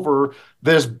passed over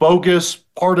this bogus,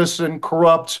 partisan,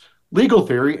 corrupt legal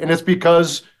theory. And it's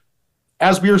because,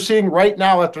 as we are seeing right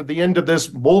now after the end of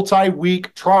this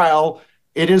multi-week trial,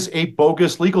 it is a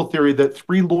bogus legal theory that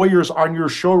 3 lawyers on your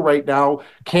show right now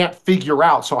can't figure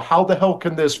out. So how the hell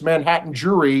can this Manhattan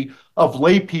jury of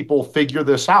lay people figure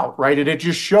this out, right? And it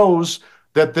just shows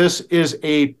that this is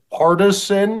a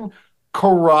partisan,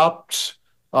 corrupt,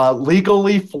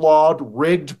 legally flawed,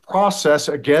 rigged process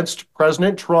against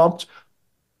President Trump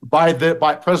by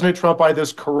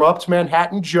this corrupt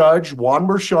Manhattan judge, Juan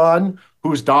Merchan,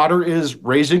 whose daughter is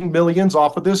raising millions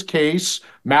off of this case,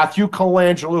 Matthew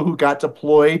Colangelo, who got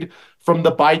deployed from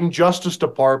the Biden Justice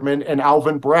Department, and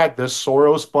Alvin Bragg, this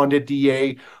Soros-funded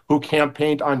DA who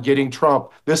campaigned on getting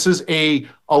Trump. This is a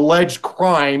alleged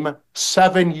crime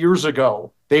 7 years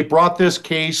ago. They brought this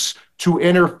case to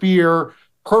interfere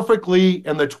perfectly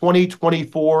in the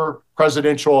 2024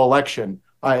 presidential election.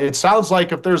 It sounds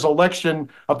like if there's an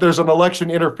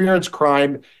election interference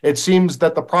crime, it seems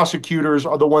that the prosecutors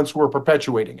are the ones who are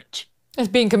perpetuating it. It's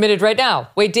being committed right now.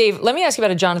 Wait, Dave, let me ask you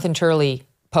about a Jonathan Turley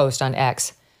post on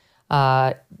X.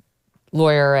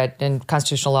 Lawyer and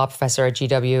constitutional law professor at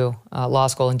GW Law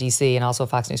School in DC, and also a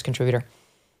Fox News contributor.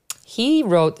 He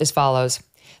wrote as follows: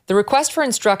 "The request for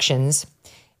instructions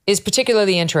is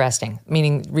particularly interesting,"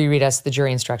 meaning reread us the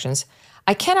jury instructions.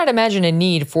 "I cannot imagine a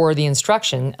need for the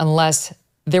instruction unless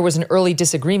there was an early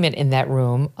disagreement in that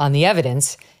room on the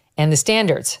evidence and the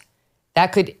standards.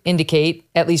 That could indicate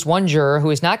at least one juror who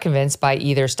is not convinced by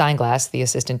either Steinglass, the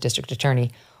assistant district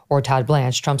attorney, or Todd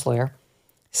Blanche, Trump's lawyer,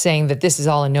 saying that this is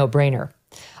all a no-brainer.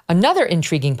 Another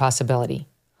intriguing possibility.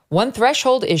 One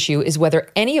threshold issue is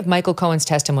whether any of Michael Cohen's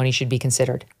testimony should be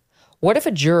considered. What if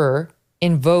a juror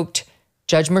invoked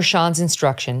Judge Merchan's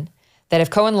instruction that if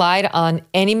Cohen lied on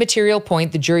any material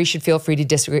point, the jury should feel free to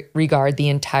disregard the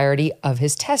entirety of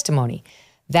his testimony?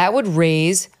 That would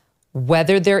raise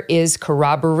whether there is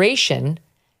corroboration,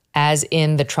 as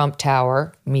in the Trump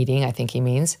Tower meeting, I think he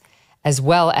means, as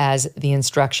well as the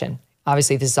instruction.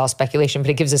 Obviously, this is all speculation, but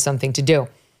it gives us something to do.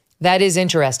 That is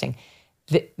interesting.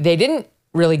 They didn't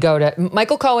really go to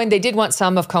Michael Cohen. They did want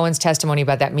some of Cohen's testimony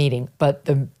about that meeting, but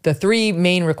the 3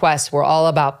 main requests were all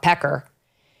about Pecker.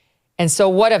 And so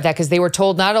what of that? Because they were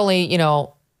told not only,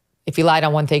 if he lied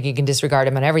on one thing, you can disregard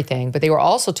him on everything, but they were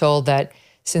also told that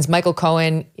since Michael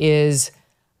Cohen is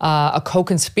a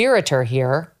co-conspirator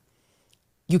here,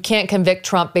 you can't convict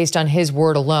Trump based on his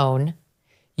word alone.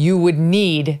 You would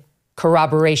need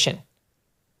corroboration.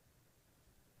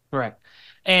 Correct.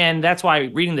 And that's why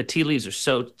reading the tea leaves are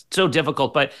so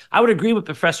difficult. But I would agree with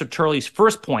Professor Turley's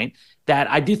first point that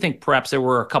I do think perhaps there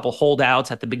were a couple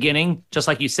holdouts at the beginning. Just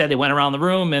like you said, they went around the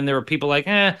room and there were people like,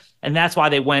 and that's why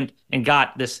they went and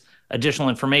got this additional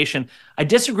information. I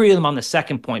disagree with them on the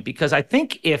second point, because I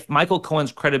think if Michael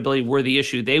Cohen's credibility were the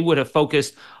issue, they would have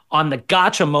focused on the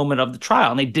gotcha moment of the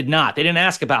trial, and they did not. They didn't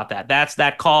ask about that. That's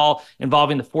that call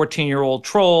involving the 14-year-old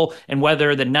troll and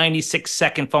whether the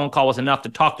 96-second phone call was enough to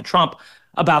talk to Trump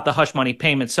about the hush money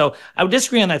payment. So I would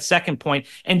disagree on that second point.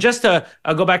 And just to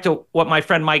go back to what my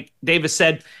friend Mike Davis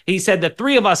said, he said that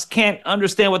 3 of us can't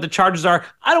understand what the charges are.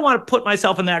 I don't want to put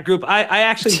myself in that group. I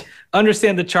actually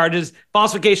understand the charges: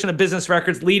 falsification of business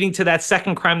records leading to that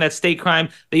second crime, that state crime.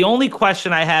 The only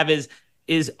question I have is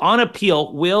on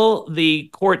appeal, will the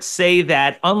court say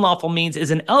that unlawful means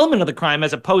is an element of the crime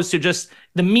as opposed to just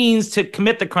the means to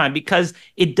commit the crime? Because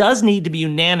it does need to be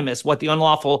unanimous what the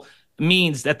unlawful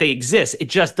means that they exist. It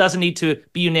just doesn't need to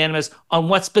be unanimous on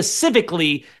what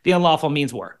specifically the unlawful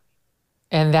means were.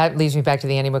 And that leads me back to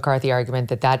the Andy McCarthy argument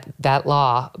that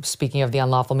law, speaking of the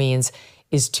unlawful means,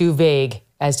 is too vague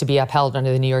as to be upheld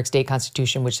under the New York State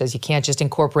Constitution, which says you can't just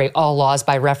incorporate all laws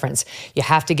by reference. You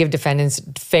have to give defendants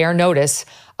fair notice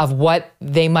of what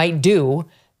they might do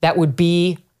that would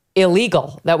be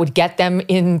illegal, that would get them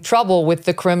in trouble with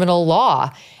the criminal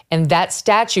law. And that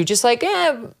statute, just like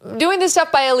doing this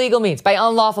stuff by illegal means, by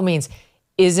unlawful means,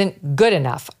 isn't good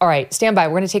enough. All right, stand by.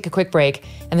 We're going to take a quick break,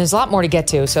 and there's a lot more to get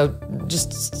to, so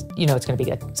just, it's going to be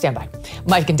good. Stand by.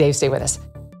 Mike and Dave, stay with us.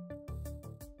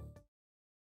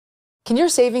 Can your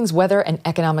savings weather an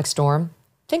economic storm?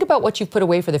 Think about what you've put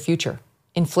away for the future.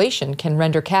 Inflation can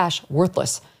render cash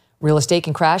worthless. Real estate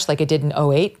can crash like it did in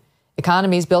 '08.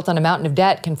 Economies built on a mountain of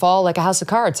debt can fall like a house of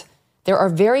cards. There are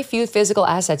very few physical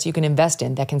assets you can invest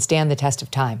in that can stand the test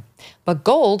of time. But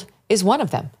gold is one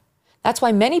of them. That's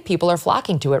why many people are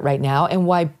flocking to it right now and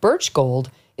why Birch Gold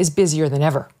is busier than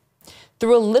ever.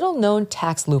 Through a little-known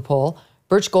tax loophole,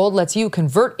 Birch Gold lets you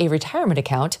convert a retirement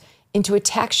account into a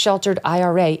tax-sheltered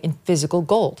IRA in physical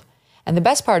gold. And the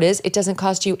best part is it doesn't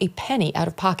cost you a penny out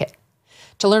of pocket.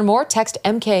 To learn more, text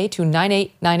MK to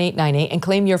 989898 and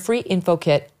claim your free info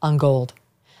kit on gold.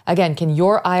 Again, can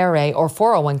your IRA or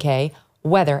 401k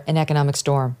weather an economic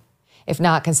storm? If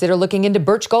not, consider looking into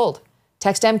Birch Gold.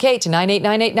 Text MK to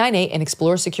 989898 and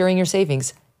explore securing your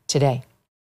savings today.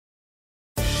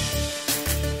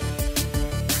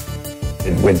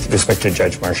 With respect to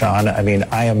Judge Marchand, I mean,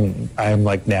 I am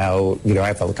like now, I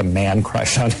have like a man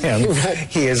crush on him. Right.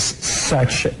 He is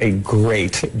such a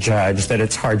great judge that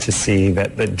it's hard to see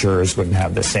that the jurors wouldn't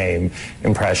have the same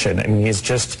impression. I mean, you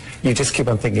just keep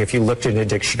on thinking, if you looked in a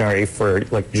dictionary for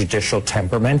like judicial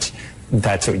temperament,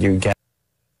 that's what you get.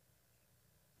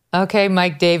 Okay,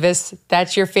 Mike Davis,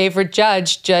 that's your favorite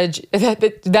judge.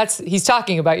 He's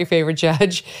talking about your favorite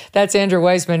judge. That's Andrew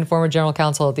Weissman, former general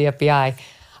counsel at the FBI.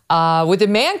 With a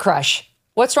man crush.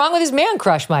 What's wrong with his man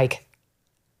crush, Mike?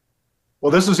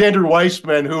 Well, this is Andrew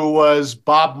Weissman, who was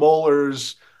Bob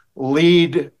Mueller's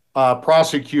lead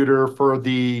prosecutor for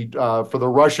the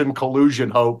Russian collusion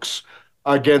hoax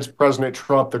against President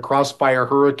Trump, the Crossfire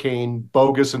Hurricane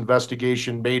bogus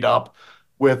investigation made up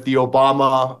with the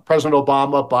President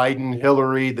Obama, Biden,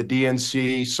 Hillary, the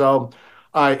DNC. So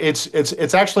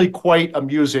it's actually quite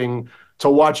amusing to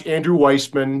watch Andrew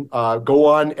Weissman go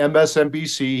on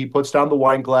MSNBC. He puts down the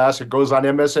wine glass, it goes on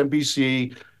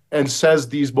MSNBC, and says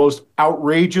these most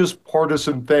outrageous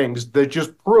partisan things that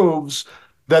just proves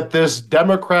that this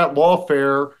Democrat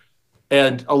lawfare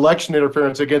and election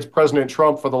interference against President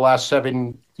Trump for the last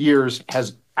 8 years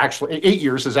has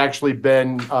actually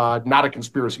been not a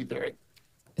conspiracy theory.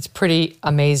 It's pretty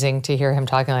amazing to hear him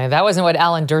talking like that. That wasn't what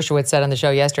Alan Dershowitz said on the show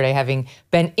yesterday, having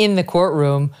been in the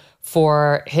courtroom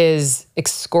for his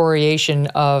excoriation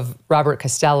of Robert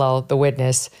Costello, the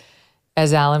witness.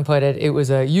 As Alan put it, it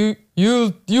was a, you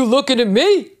looking at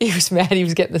me? He was mad. He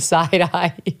was getting the side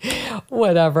eye.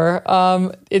 Whatever.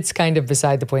 It's kind of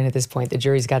beside the point at this point. The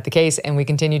jury's got the case, and we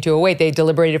continue to await. They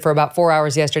deliberated for about 4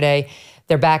 hours yesterday.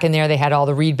 They're back in there. They had all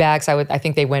the readbacks. I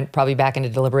think they went probably back into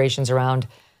deliberations around,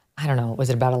 I don't know,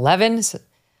 was it about 11? So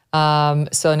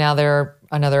now they're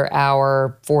another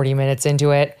hour, 40 minutes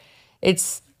into it.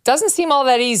 It doesn't seem all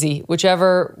that easy,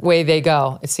 whichever way they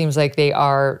go. It seems like they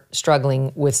are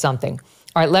struggling with something.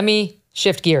 All right, let me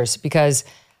shift gears because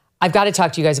I've got to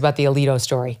talk to you guys about the Alito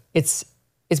story. It's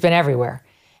been everywhere.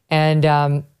 And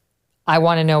I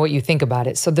want to know what you think about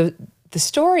it. So the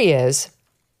story is,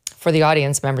 for the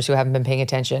audience members who haven't been paying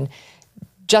attention,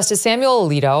 Justice Samuel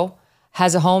Alito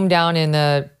has a home down in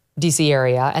the DC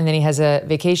area, and then he has a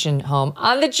vacation home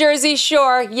on the Jersey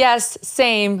Shore. Yes,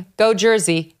 same. Go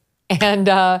Jersey. And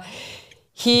I'm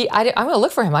going to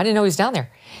look for him. I didn't know he was down there.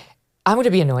 I'm going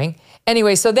to be annoying.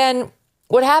 Anyway, so then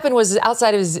what happened was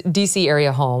outside of his DC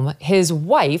area home, his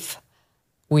wife,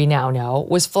 we now know,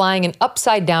 was flying an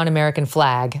upside-down American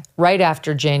flag right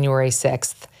after January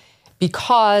 6th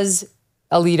because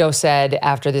Alito said,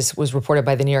 after this was reported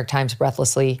by the New York Times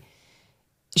breathlessly,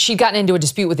 she'd gotten into a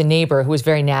dispute with a neighbor who was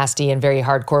very nasty and very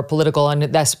hardcore political, and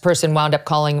this person wound up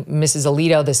calling Mrs.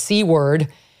 Alito the C word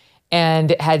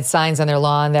and had signs on their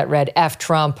lawn that read F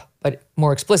Trump, but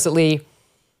more explicitly.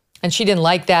 And she didn't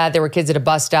like that. There were kids at a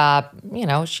bus stop. You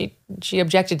know, she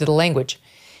objected to the language.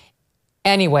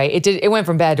 Anyway, it went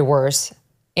from bad to worse.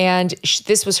 And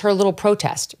this was her little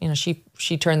protest. You know,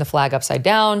 she turned the flag upside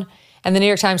down, and the New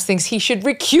York Times thinks he should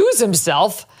recuse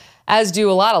himself, as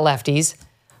do a lot of lefties,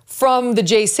 from the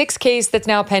J6 case that's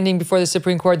now pending before the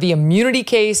Supreme Court, the immunity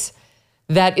case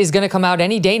that is going to come out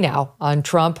any day now on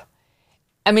Trump.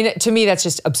 I mean, to me, that's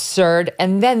just absurd.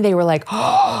 And then they were like,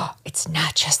 oh, it's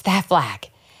not just that flag.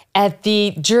 At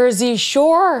the Jersey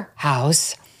Shore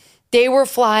house, they were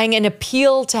flying an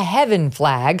Appeal to Heaven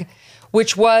flag,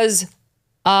 which was,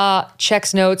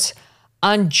 checks notes,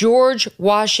 on George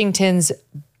Washington's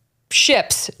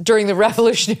ships during the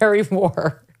Revolutionary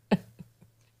War.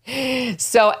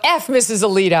 So F Mrs.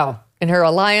 Alito. in her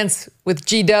alliance with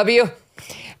GW.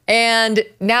 And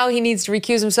now he needs to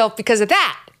recuse himself because of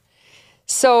that.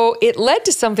 So it led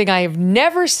to something I have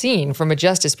never seen from a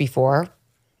justice before,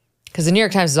 because the New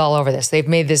York Times is all over this. They've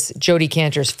made this Jodi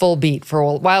Kantor's full beat. For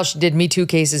a while, she did Me Too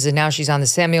cases, and now she's on the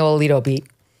Samuel Alito beat.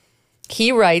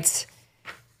 He writes,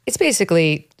 it's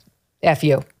basically, F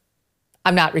you.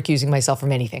 I'm not recusing myself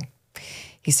from anything.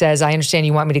 He says, I understand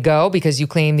you want me to go because you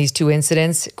claim these two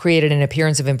incidents created an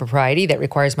appearance of impropriety that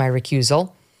requires my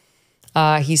recusal.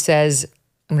 He says,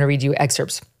 I'm going to read you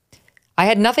excerpts. I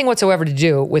had nothing whatsoever to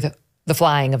do with the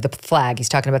flying of the flag. He's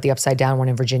talking about the upside down one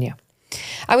in Virginia.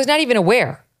 I was not even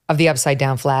aware of the upside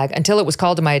down flag until it was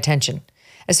called to my attention.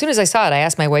 As soon as I saw it, I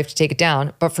asked my wife to take it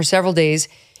down, but for several days,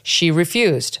 she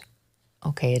refused.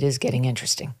 Okay, it is getting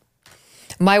interesting.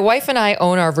 My wife and I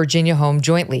own our Virginia home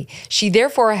jointly. She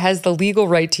therefore has the legal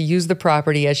right to use the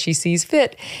property as she sees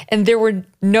fit, and there were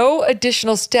no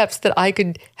additional steps that I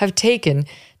could have taken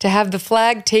to have the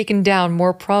flag taken down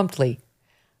more promptly.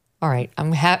 All right,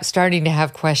 I'm starting to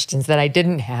have questions that I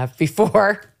didn't have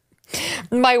before.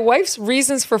 My wife's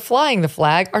reasons for flying the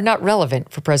flag are not relevant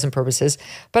for present purposes,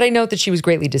 but I note that she was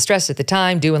greatly distressed at the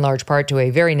time, due in large part to a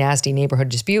very nasty neighborhood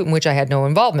dispute in which I had no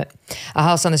involvement. A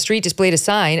house on the street displayed a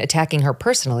sign attacking her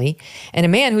personally, and a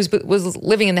man who was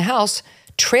living in the house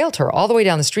trailed her all the way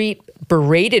down the street,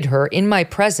 berated her in my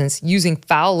presence using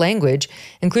foul language,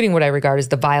 including what I regard as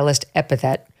the vilest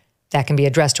epithet that can be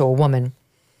addressed to a woman.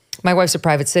 My wife's a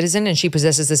private citizen, and she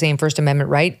possesses the same First Amendment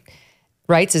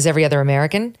rights as every other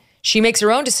American. She makes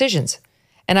her own decisions,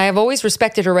 and I have always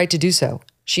respected her right to do so.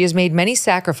 She has made many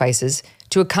sacrifices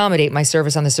to accommodate my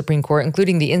service on the Supreme Court,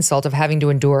 including the insult of having to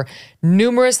endure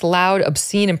numerous loud,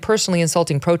 obscene, and personally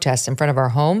insulting protests in front of our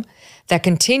home that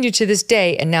continue to this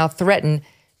day and now threaten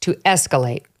to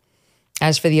escalate.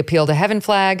 As for the appeal to heaven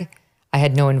flag, I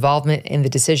had no involvement in the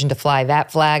decision to fly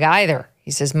that flag either. He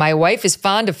says, my wife is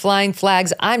fond of flying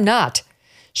flags. I'm not.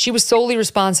 She was solely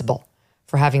responsible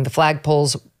for having the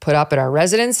flagpoles put up at our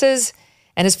residences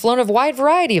and has flown a wide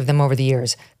variety of them over the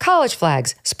years. College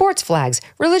flags, sports flags,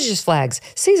 religious flags,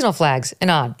 seasonal flags, and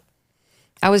on.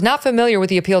 I was not familiar with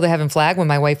the appeal to heaven flag when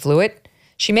my wife flew it.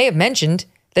 She may have mentioned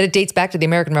that it dates back to the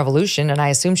American Revolution, and I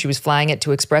assumed she was flying it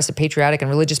to express a patriotic and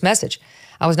religious message.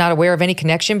 I was not aware of any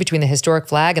connection between the historic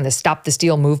flag and the Stop the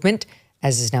Steal movement,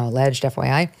 as is now alleged,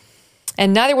 FYI.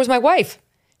 And neither was my wife.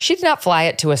 She did not fly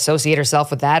it to associate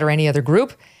herself with that or any other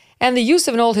group. And the use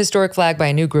of an old historic flag by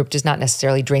a new group does not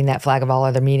necessarily drain that flag of all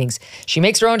other meanings. She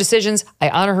makes her own decisions. I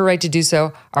honor her right to do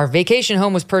so. Our vacation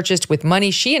home was purchased with money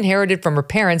she inherited from her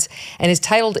parents and is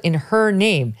titled in her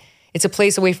name. It's a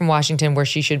place away from Washington where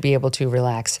she should be able to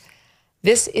relax.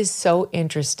 This is so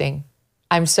interesting.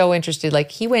 I'm so interested. Like,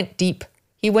 he went deep.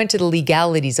 He went to the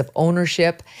legalities of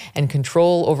ownership and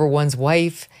control over one's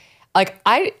wife. Like,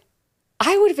 I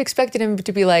would have expected him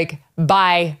to be like,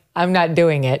 bye, I'm not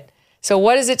doing it. So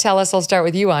what does it tell us? I'll start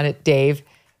with you on it, Dave,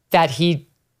 that he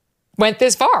went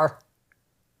this far.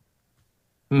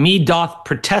 Me doth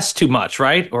protest too much,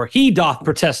 right? Or he doth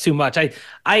protest too much.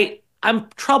 I'm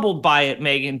troubled by it,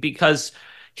 Megyn, because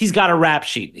he's got a rap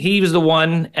sheet. He was the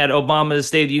one at Obama's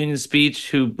State of the Union speech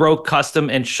who broke custom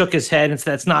and shook his head and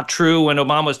said that's not true when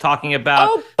Obama was talking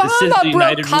about Obama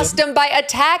broke custom by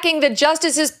attacking the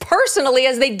justices personally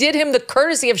as they did him the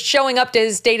courtesy of showing up to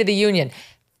his State of the Union.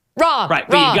 Wrong. Right.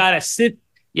 But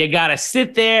you gotta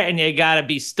sit there and you gotta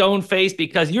be stone-faced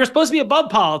because you're supposed to be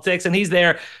above politics, and he's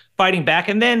there fighting back.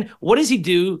 And then what does he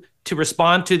do to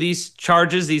respond to these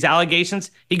charges, these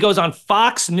allegations? He goes on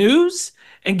Fox News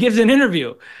and gives an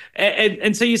interview.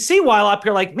 And so you see while up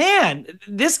here, like, man,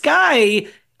 this guy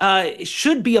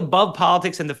should be above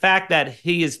politics. And the fact that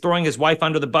he is throwing his wife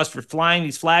under the bus for flying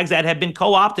these flags that have been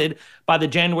co-opted by the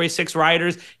January 6th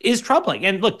rioters is troubling.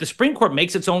 And look, the Supreme Court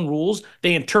makes its own rules.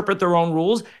 They interpret their own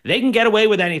rules. They can get away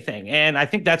with anything. And I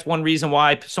think that's one reason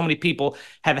why so many people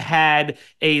have had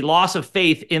a loss of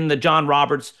faith in the John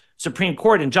Roberts Supreme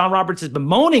Court. And John Roberts is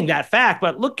bemoaning that fact.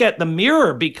 But look at the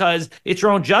mirror, because it's your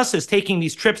own justice taking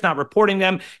these trips, not reporting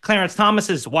them. Clarence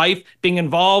Thomas's wife being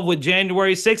involved with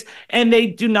January 6th, and they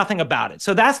do nothing about it.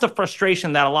 So that's the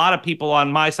frustration that a lot of people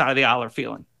on my side of the aisle are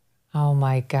feeling. Oh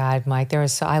my God, Mike,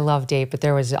 I love Dave, but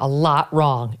there was a lot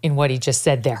wrong in what he just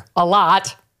said there. A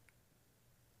lot.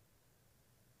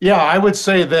 Yeah, I would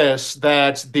say this,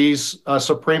 that these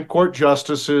Supreme Court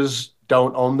justices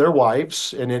don't own their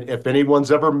wives. And if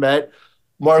anyone's ever met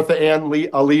Martha Ann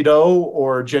Alito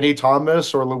or Jenny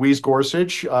Thomas or Louise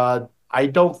Gorsuch, I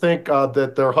don't think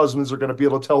that their husbands are going to be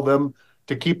able to tell them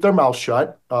to keep their mouth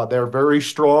shut. They're very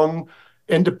strong,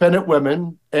 independent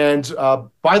women. And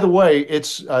by the way,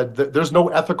 there's no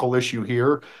ethical issue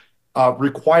here.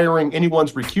 requiring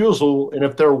anyone's recusal. And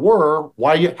if there were,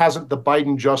 why hasn't the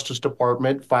Biden Justice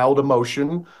Department filed a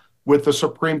motion with the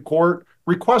Supreme Court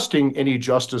requesting any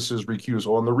justice's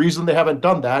recusal? And the reason they haven't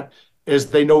done that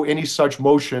is they know any such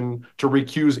motion to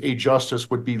recuse a justice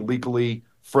would be legally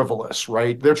frivolous,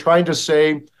 right? They're trying to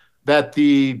say that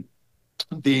the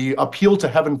appeal to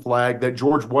heaven flag that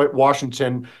George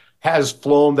Washington has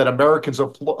flown, that Americans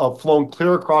have flown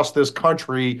clear across this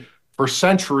country for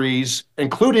centuries,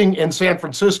 including in San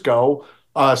Francisco.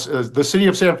 The city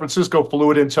of San Francisco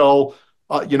flew it until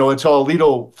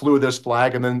Alito flew this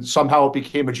flag, and then somehow it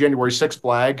became a January 6th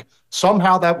flag.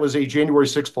 Somehow that was a January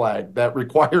 6th flag that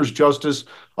requires Justice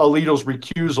Alito's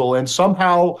recusal, and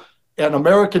somehow an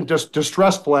American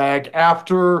distress flag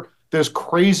after this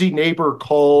crazy neighbor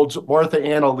called Martha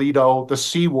Ann Alito the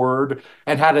C word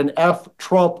and had an F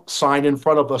Trump sign in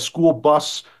front of a school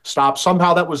bus stop.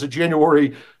 Somehow that was a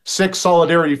January 6th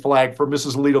solidarity flag for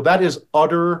Mrs. Alito. That is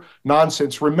utter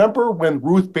nonsense. Remember when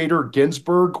Ruth Bader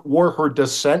Ginsburg wore her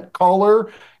dissent collar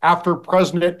after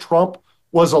President Trump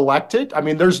was elected? I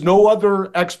mean, there's no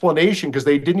other explanation because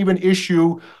they didn't even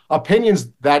issue opinions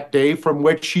that day from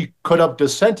which she could have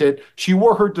dissented. She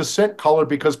wore her dissent collar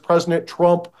because President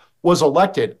Trump was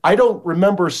elected. I don't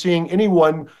remember seeing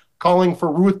anyone calling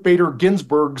for Ruth Bader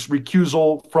Ginsburg's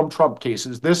recusal from Trump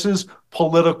cases. This is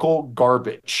political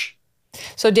garbage.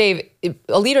 So, Dave,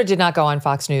 Alito did not go on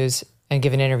Fox News and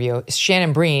give an interview.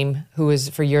 Shannon Bream, who was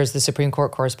for years the Supreme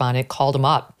Court correspondent, called him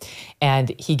up,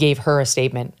 and he gave her a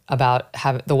statement about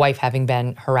the wife having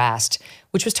been harassed,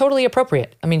 which was totally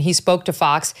appropriate. I mean, he spoke to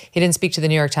Fox. He didn't speak to the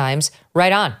New York Times.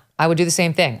 Right on. I would do the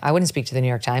same thing. I wouldn't speak to the New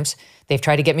York Times. They've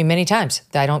tried to get me many times.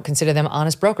 I don't consider them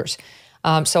honest brokers.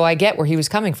 So I get where he was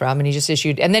coming from, and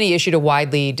he issued a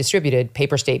widely distributed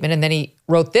paper statement, and then he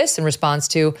wrote this in response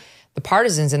to the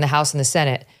partisans in the House and the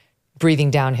Senate breathing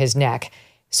down his neck.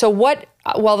 So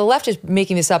while the left is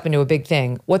making this up into a big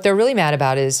thing, what they're really mad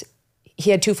about is he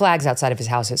had two flags outside of his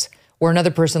houses where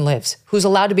another person lives, who's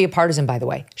allowed to be a partisan, by the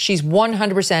way. She's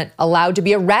 100% allowed to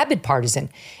be a rabid partisan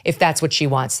if that's what she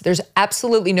wants. There's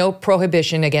absolutely no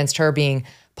prohibition against her being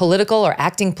political or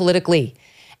acting politically.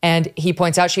 And he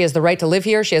points out she has the right to live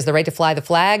here. She has the right to fly the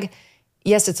flag.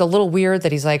 Yes, it's a little weird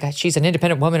that he's like, she's an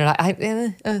independent woman.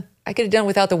 And I could have done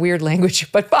without the weird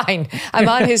language, but fine. I'm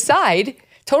on his side,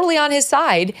 totally on his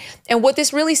side. And what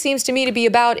this really seems to me to be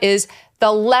about is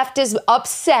the left is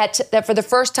upset that for the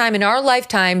first time in our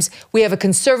lifetimes, we have a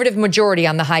conservative majority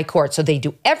on the high court. So they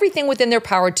do everything within their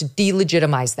power to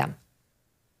delegitimize them.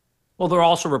 Well, there are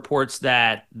also reports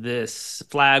that this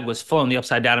flag was flown, the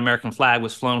upside down American flag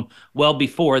was flown well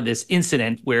before this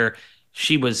incident where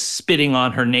she was spitting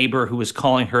on her neighbor who was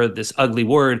calling her this ugly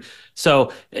word.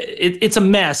 So it's a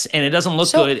mess and it doesn't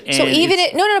look good. And so even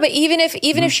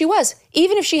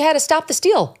if she had a stop the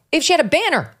steal, if she had a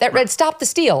banner that read stop the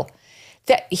steal,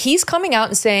 that he's coming out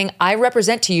and saying, I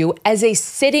represent to you as a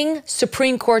sitting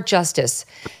Supreme Court justice.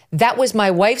 That was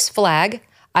my wife's flag.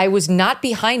 I was not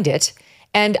behind it.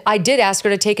 And I did ask her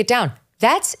to take it down.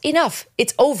 That's enough.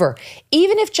 It's over.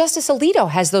 Even if Justice Alito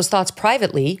has those thoughts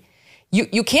privately,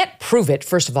 you can't prove it,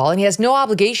 first of all, and he has no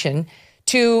obligation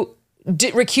to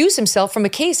recuse himself from a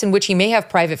case in which he may have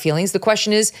private feelings. The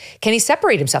question is, can he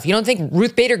separate himself? You don't think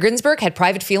Ruth Bader Ginsburg had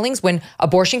private feelings when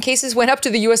abortion cases went up to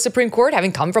the U.S. Supreme Court,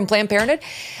 having come from Planned Parenthood?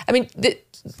 I mean,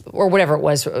 or whatever it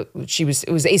was. It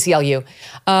was ACLU.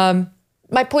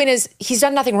 My point is, he's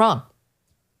done nothing wrong.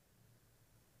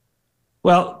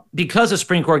 Well, because the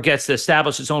Supreme Court gets to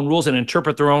establish its own rules and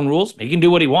interpret their own rules, he can do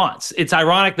what he wants. It's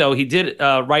ironic, though. He did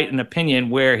write an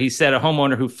opinion where he said a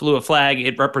homeowner who flew a flag,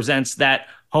 it represents that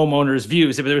homeowner's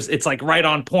views. It's like right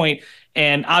on point.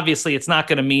 And obviously, it's not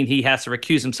going to mean he has to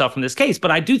recuse himself from this case.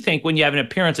 But I do think when you have an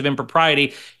appearance of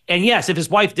impropriety, and yes, if his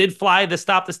wife did fly the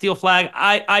Stop the Steal flag,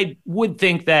 I would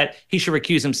think that he should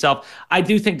recuse himself. I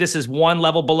do think this is one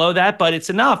level below that, but it's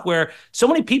enough where so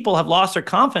many people have lost their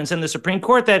confidence in the Supreme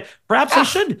Court that perhaps they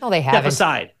should step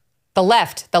aside. The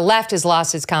left has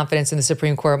lost its confidence in the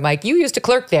Supreme Court. Mike, you used to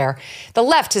clerk there. The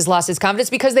left has lost its confidence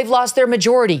because they've lost their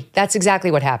majority. That's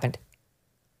exactly what happened.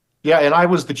 Yeah, and I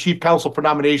was the chief counsel for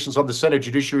nominations on the Senate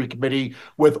Judiciary Committee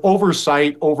with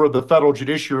oversight over the federal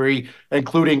judiciary,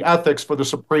 including ethics for the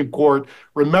Supreme Court.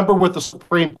 Remember, with the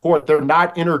Supreme Court, they're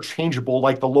not interchangeable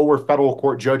like the lower federal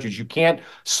court judges. You can't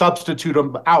substitute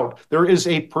them out. There is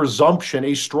a presumption,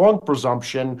 a strong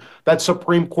presumption, that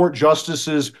Supreme Court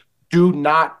justices do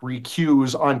not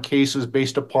recuse on cases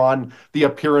based upon the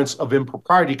appearance of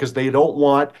impropriety because they don't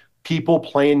want people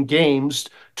playing games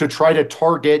to try to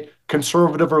target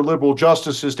conservative or liberal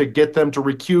justices to get them to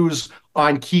recuse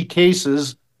on key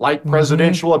cases like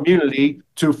presidential immunity,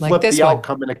 to flip Like this the one.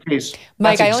 outcome in a case.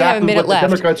 Mike, That's I only have a exactly minute what left.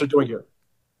 the Democrats are doing here.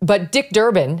 But Dick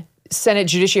Durbin, Senate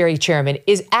Judiciary Chairman,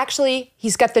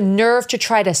 he's got the nerve to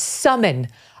try to summon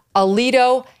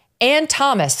Alito and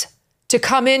Thomas to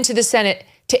come into the Senate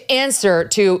to answer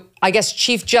to, I guess,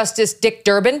 Chief Justice Dick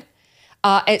Durbin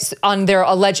on their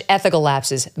alleged ethical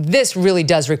lapses. This really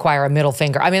does require a middle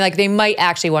finger. I mean, like, they might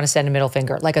actually want to send a middle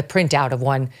finger, like a printout of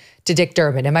one to Dick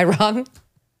Durbin. Am I wrong?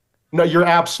 No, you're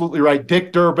absolutely right.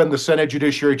 Dick Durbin, the Senate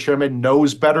Judiciary Chairman,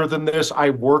 knows better than this. I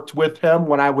worked with him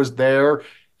when I was there.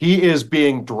 He is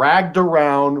being dragged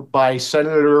around by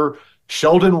Senator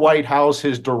Sheldon Whitehouse,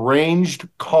 his deranged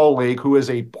colleague, who is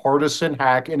a partisan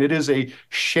hack, and it is a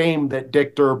shame that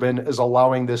Dick Durbin is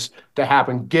allowing this to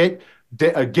happen. Get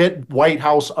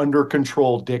Whitehouse under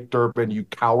control, Dick Durbin, you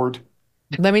coward.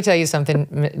 Let me tell you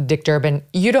something, Dick Durbin.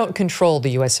 You don't control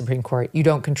the U.S. Supreme Court. You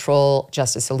don't control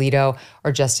Justice Alito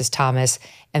or Justice Thomas.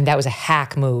 And that was a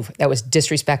hack move. That was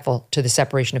disrespectful to the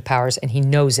separation of powers, and he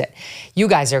knows it. You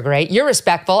guys are great. You're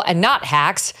respectful and not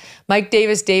hacks. Mike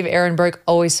Davis, Dave Aronberg,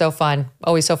 always so fun.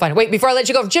 Always so fun. Wait, before I let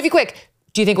you go, Jiffy quick,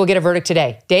 do you think we'll get a verdict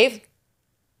today? Dave?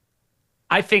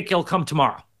 I think he'll come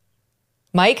tomorrow.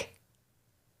 Mike?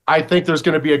 I think there's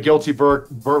going to be a guilty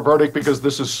verdict because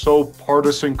this is so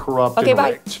partisan, corrupt, Okay, and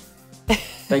bye. rigged.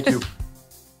 Thank you.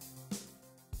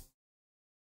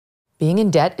 Being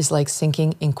in debt is like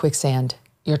sinking in quicksand.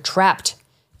 You're trapped.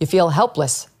 You feel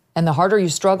helpless. And the harder you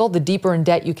struggle, the deeper in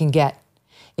debt you can get.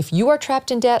 If you are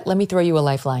trapped in debt, let me throw you a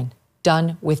lifeline.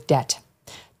 Done with Debt.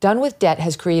 Done with Debt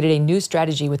has created a new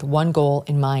strategy with one goal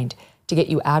in mind: to get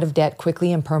you out of debt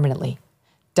quickly and permanently.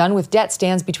 Done with Debt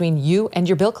stands between you and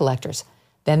your bill collectors.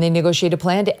 Then they negotiate a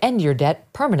plan to end your debt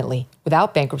permanently,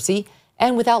 without bankruptcy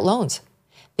and without loans.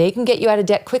 They can get you out of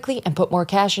debt quickly and put more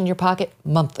cash in your pocket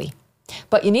monthly.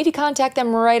 But you need to contact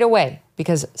them right away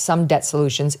because some debt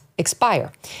solutions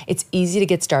expire. It's easy to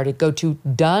get started. Go to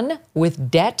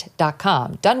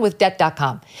donewithdebt.com,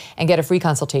 donewithdebt.com, and get a free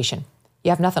consultation.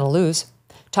 You have nothing to lose.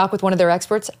 Talk with one of their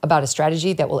experts about a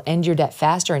strategy that will end your debt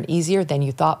faster and easier than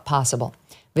you thought possible.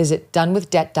 Visit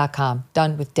donewithdebt.com,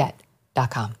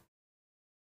 donewithdebt.com.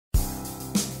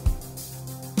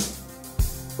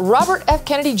 Robert F.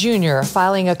 Kennedy Jr.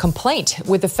 filing a complaint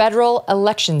with the Federal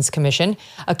Elections Commission,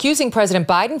 accusing President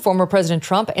Biden, former President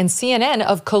Trump, and CNN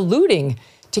of colluding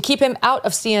to keep him out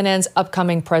of CNN's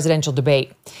upcoming presidential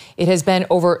debate. It has been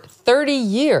over 30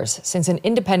 years since an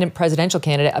independent presidential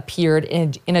candidate appeared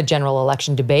in a general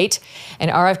election debate,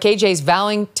 and RFKJ is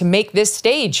vowing to make this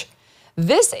stage.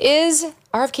 This is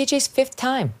RFKJ's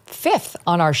fifth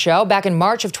on our show. Back in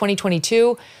March of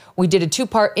 2022, we did a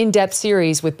two-part in-depth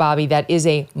series with Bobby that is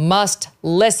a must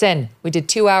listen. We did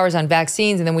 2 hours on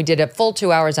vaccines, and then we did a full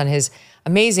 2 hours on his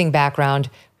amazing background,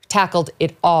 tackled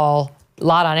it all. A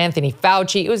lot on Anthony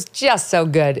Fauci. It was just so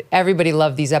good. Everybody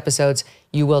loved these episodes.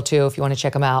 You will too if you want to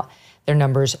check them out. They're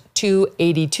numbers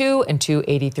 282 and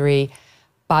 283.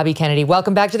 Bobby Kennedy,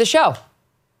 welcome back to the show.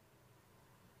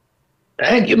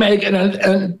 Thank you, Megyn.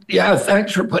 And yeah,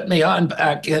 thanks for putting me on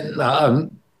back in,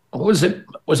 what was it?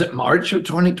 Was it March of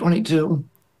 2022?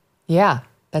 Yeah,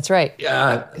 that's right.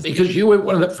 Yeah, because you were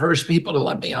one of the first people to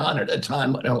let me on at a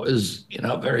time when it was,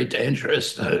 very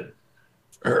dangerous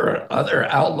for other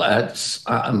outlets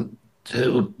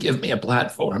to give me a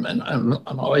platform. And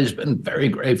I'm always been very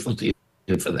grateful to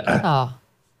you for that. Oh,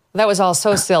 that was all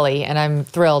so silly. And I'm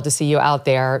thrilled to see you out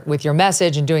there with your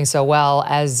message and doing so well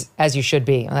as you should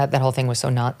be. That whole thing was so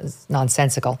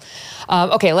nonsensical.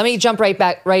 Okay, let me jump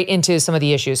right into some of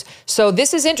the issues. So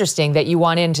this is interesting that you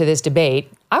want into this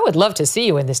debate. I would love to see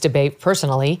you in this debate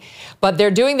personally, but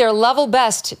they're doing their level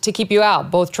best to keep you out.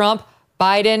 Both Trump,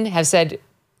 Biden have said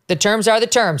the terms are the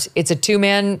terms. It's a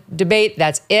two-man debate.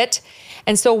 That's it.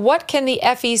 And so what can the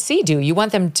FEC do? You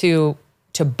want them to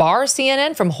bar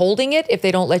CNN from holding it if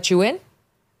they don't let you in?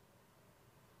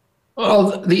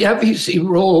 Well, the FEC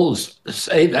rules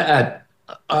say that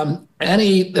that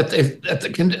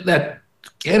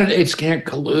candidates can't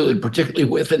collude, particularly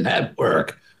with a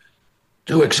network,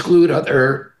 to exclude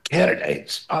other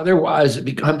candidates. Otherwise, it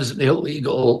becomes an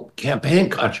illegal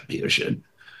campaign contribution.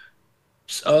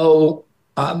 So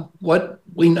what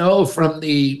we know from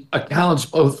the accounts,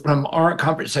 both from our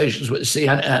conversations with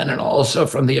CNN and also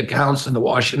from the accounts in the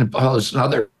Washington Post and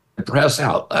other press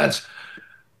outlets,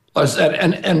 was that,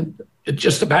 and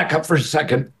just to back up for a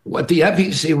second, what the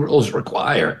FEC rules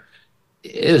require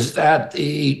is that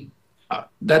the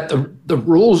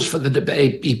rules for the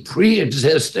debate be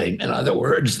pre-existing. In other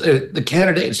words, the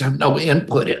candidates have no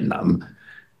input in them,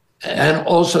 and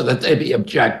also that they be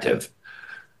objective.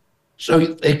 So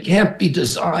they can't be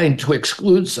designed to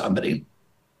exclude somebody.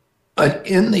 But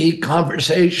in the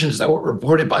conversations that were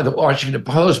reported by the Washington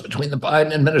Post between the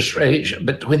Biden administration,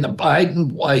 between the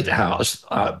Biden White House,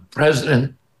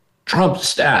 President Trump's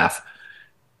staff,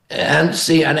 and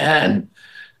CNN,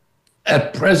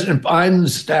 President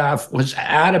Biden's staff was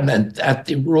adamant that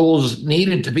the rules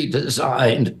needed to be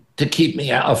designed to keep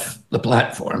me off the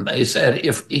platform. They said,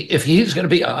 if he's going to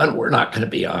be on, we're not going to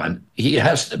be on. He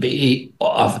has to be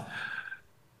off.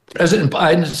 President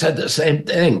Biden said the same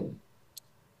thing.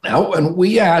 Now, when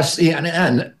we asked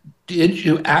CNN, did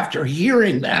you, after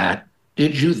hearing that,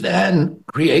 did you then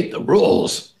create the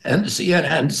rules? And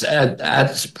CNN said,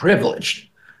 that's privileged,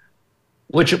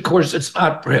 which of course it's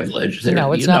not privileged.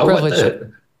 No, it's not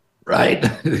privileged. Right.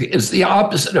 It's the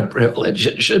opposite of privilege.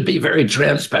 It should be very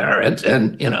transparent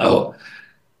and, and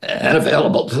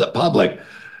available to the public.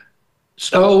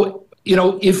 So,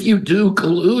 if you do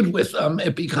collude with them,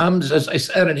 it becomes, as I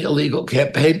said, an illegal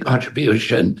campaign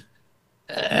contribution.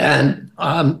 And,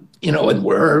 and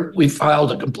we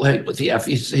filed a complaint with the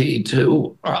FEC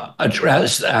to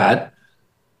address that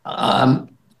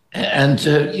and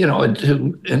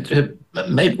to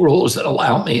make rules that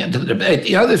allow me into the debate.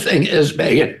 The other thing is,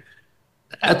 Megyn,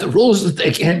 at the rules that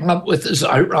they came up with is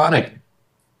ironic.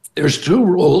 There's two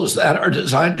rules that are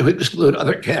designed to exclude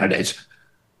other candidates.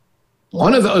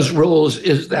 One of those rules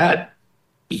is that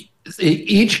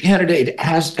each candidate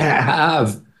has to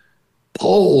have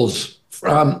polls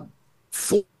from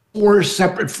four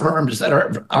separate firms that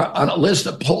are on a list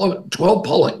of 12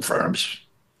 polling firms,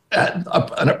 an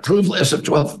approved list of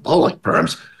 12 polling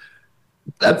firms,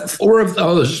 that four of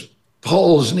those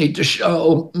polls need to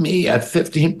show me at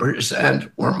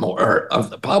 15% or more of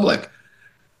the public.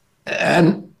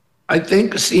 And I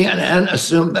think CNN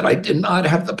assumed that I did not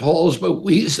have the polls, but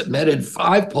we submitted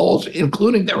 5 polls,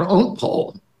 including their own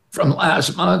poll from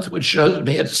last month, which shows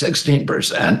me at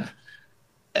 16%.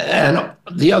 And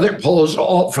the other polls are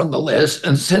all from the list.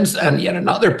 And since then, yet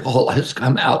another poll has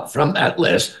come out from that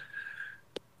list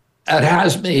that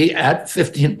has me at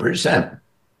 15%.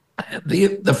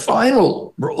 The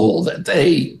final rule that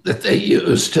they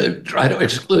use to try to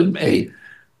exclude me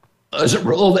is a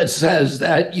rule that says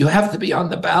that you have to be on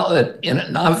the ballot in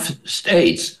enough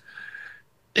states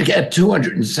to get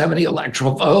 270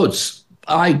 electoral votes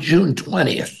by June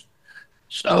 20th.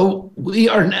 So we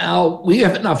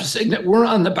have enough signatures. We're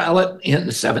on the ballot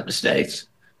in 7 states.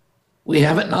 We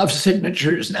have enough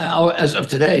signatures now, as of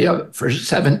today, for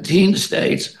 17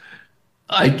 states.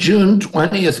 By June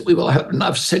 20th, we will have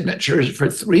enough signatures for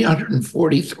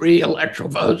 343 electoral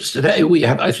votes. Today, we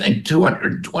have, I think,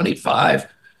 225.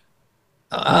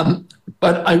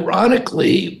 But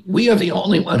ironically, we are the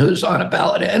only one who's on a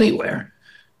ballot anywhere,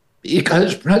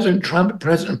 because President Trump and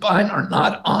President Biden are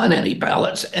not on any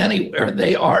ballots anywhere.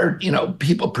 They are,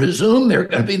 people presume they're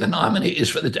going to be the nominees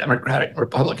for the Democratic and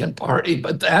Republican Party,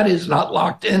 but that is not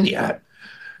locked in yet.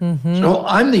 Mm-hmm. So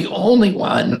I'm the only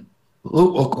one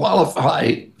who will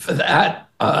qualify for that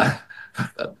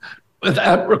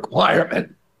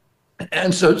requirement.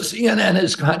 And so CNN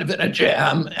is kind of in a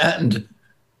jam. And,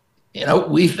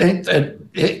 we think that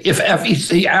if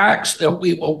FEC acts, then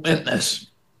we will win this.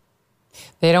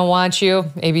 They don't want you.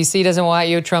 ABC doesn't want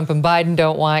you. Trump and Biden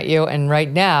don't want you. And right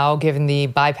now, given the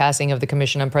bypassing of the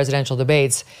Commission on Presidential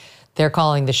Debates, they're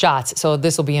calling the shots. So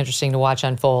this will be interesting to watch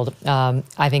unfold.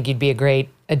 I think you'd be a great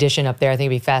addition up there. I think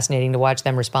it'd be fascinating to watch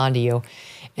them respond to you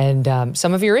and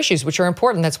some of your issues, which are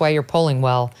important. That's why you're polling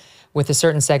well with a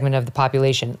certain segment of the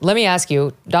population. Let me ask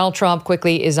you, Donald Trump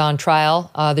quickly is on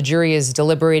trial. The jury is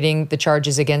deliberating the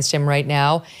charges against him right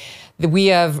now. We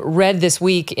have read this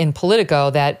week in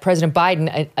Politico that President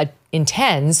Biden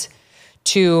intends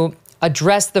to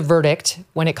address the verdict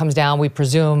when it comes down, we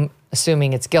presume,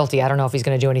 assuming it's guilty. I don't know if he's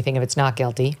going to do anything if it's not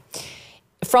guilty.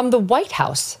 From the White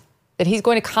House, that he's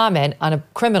going to comment on a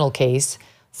criminal case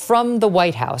from the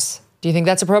White House. Do you think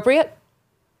that's appropriate?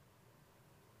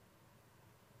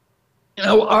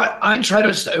 I try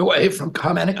to stay away from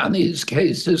commenting on these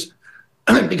cases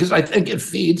because I think it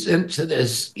feeds into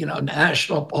this,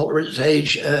 national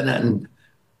polarization. And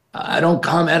I don't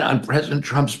comment on President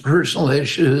Trump's personal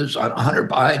issues, on Hunter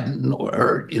Biden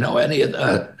or, any of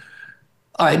the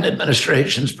Biden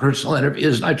administration's personal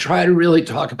interviews. And I try to really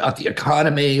talk about the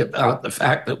economy, about the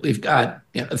fact that we've got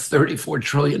a $34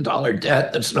 trillion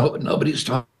debt that's nobody's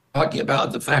talking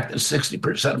about, the fact that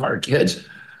 60% of our kids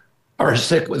are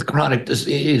sick with chronic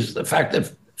disease, the fact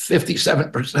that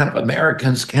 57% of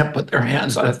Americans can't put their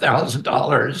hands on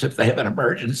 $1,000 if they have an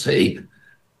emergency,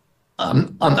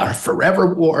 on the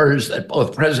forever wars that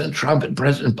both President Trump and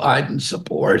President Biden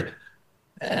support.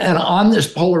 And on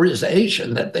this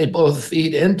polarization that they both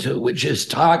feed into, which is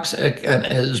toxic and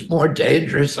is more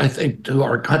dangerous, I think, to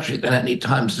our country than any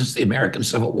time since the American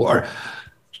Civil War.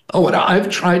 What I've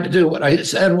tried to do, what I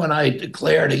said when I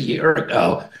declared a year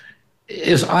ago,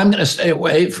 is I'm going to stay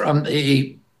away from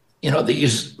the,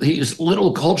 these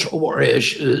little cultural war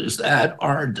issues that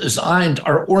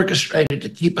are orchestrated to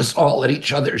keep us all at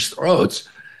each other's throats,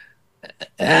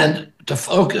 and to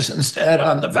focus instead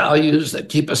on the values that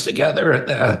keep us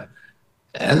together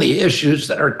and the issues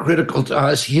that are critical to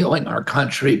us healing our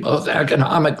country, both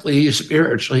economically,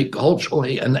 spiritually,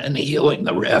 culturally, and healing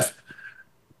the rift.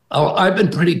 Oh, I've been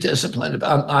pretty disciplined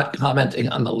about not commenting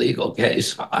on the legal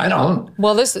case. I don't.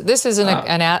 Well, this isn't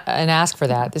an ask for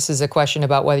that. This is a question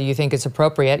about whether you think it's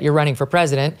appropriate. You're running for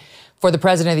president, for the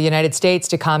president of the United States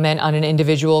to comment on an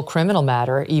individual criminal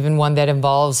matter, even one that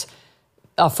involves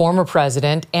a former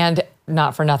president and,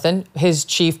 not for nothing, his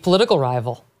chief political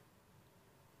rival.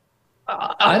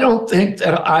 I don't think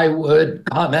that I would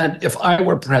comment if I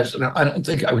were president. I don't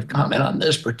think I would comment on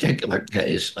this particular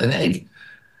case. I think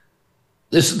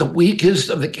this is the weakest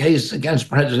of the case against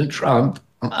President Trump,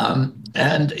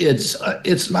 and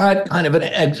it's not kind of an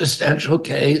existential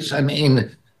case. I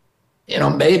mean,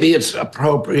 maybe it's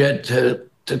appropriate to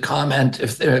comment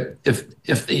if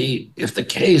the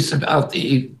case about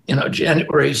the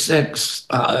January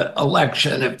 6th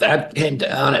election, if that came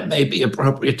down, it may be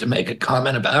appropriate to make a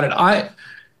comment about it.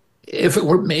 If it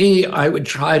were me, I would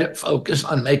try to focus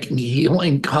on making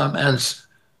healing comments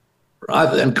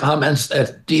rather than comments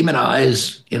that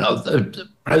demonize, the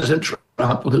President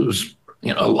Trump, who's,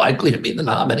 likely to be the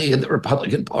nominee of the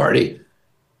Republican Party,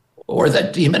 or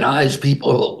that demonize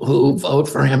people who vote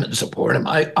for him and support him.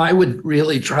 I would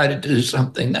really try to do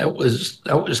something that was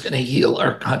going to heal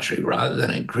our country rather than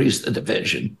increase the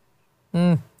division.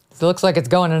 It looks like it's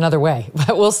going another way,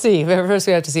 but we'll see. First,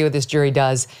 we have to see what this jury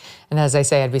does. And as I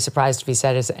say, I'd be surprised if he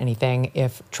said anything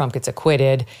if Trump gets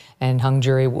acquitted and hung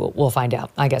jury. We'll find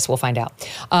out. I guess we'll find out.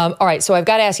 All right, so I've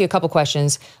got to ask you a couple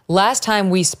questions. Last time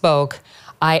we spoke,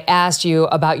 I asked you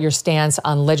about your stance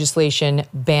on legislation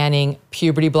banning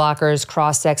puberty blockers,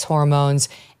 cross-sex hormones,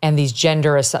 and these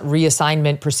gender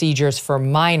reassignment procedures for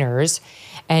minors.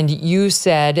 And you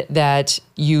said that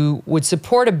you would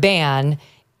support a ban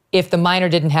if the minor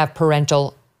didn't have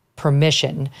parental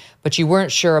permission, but you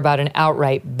weren't sure about an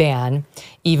outright ban,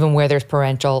 even where there's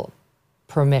parental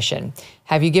permission.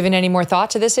 Have you given any more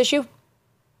thought to this issue?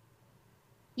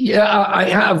 Yeah, I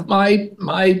have.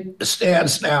 My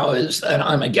stance now is that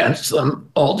I'm against them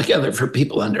altogether for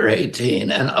people under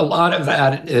 18. And a lot of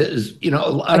that is,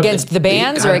 against the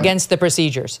bans or against the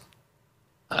procedures?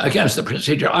 Against the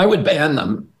procedure. I would ban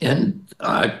them in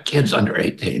kids under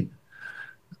 18.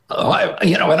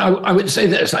 I would say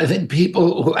this. I think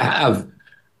people who have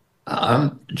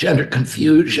gender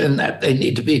confusion, that they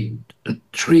need to be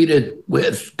treated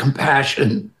with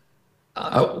compassion,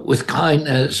 with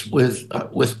kindness, with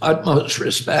utmost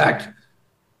respect,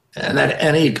 and that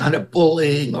any kind of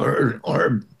bullying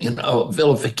or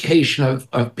vilification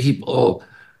of people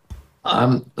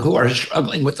who are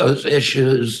struggling with those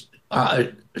issues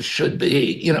should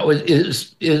be,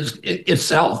 is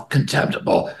itself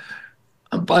contemptible.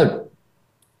 But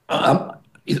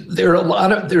there are a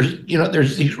lot of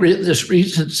there's this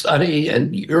recent study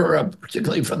in Europe,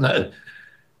 particularly from the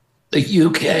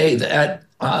UK, that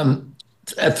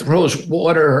throws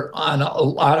water on a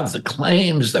lot of the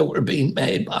claims that were being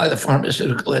made by the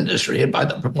pharmaceutical industry and by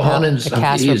the proponents of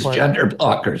these gender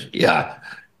blockers. Yeah,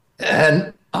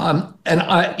 and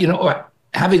I,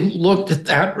 having looked at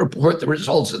that report, the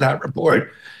results of that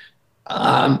report,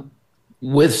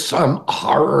 with some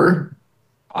horror,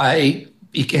 I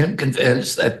became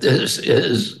convinced that this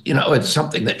is, it's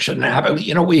something that shouldn't happen.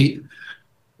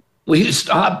 We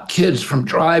stop kids from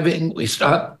driving. We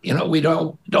stop, we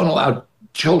don't allow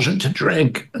children to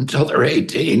drink until they're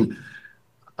 18.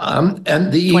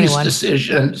 And these 21.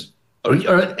 Decisions,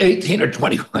 or 18 or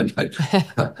 21.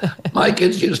 My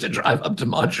kids used to drive up to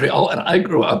Montreal, and I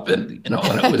grew up in,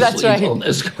 when it was that's legal right. in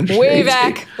this country. Way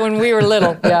back when we were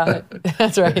little. Yeah,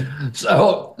 that's right.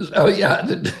 So yeah,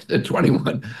 the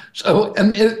 21. So,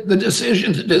 and the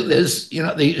decision to do this,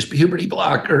 these puberty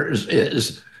blockers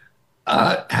is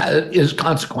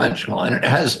consequential, and it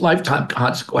has lifetime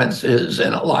consequences.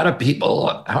 And a lot of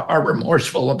people are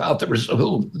remorseful about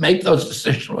who make those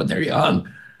decisions when they're young,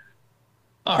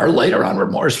 are later on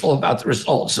remorseful about the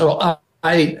results. So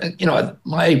my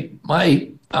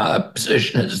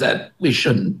position is that we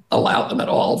shouldn't allow them at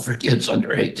all for kids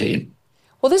under 18.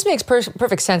 Well, this makes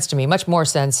perfect sense to me, much more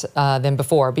sense than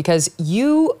before, because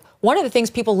one of the things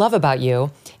people love about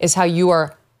you is how you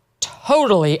are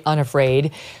totally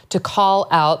unafraid to call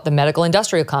out the medical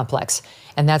industrial complex.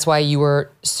 And that's why you were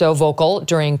so vocal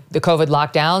during the COVID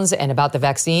lockdowns and about the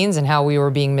vaccines and how we were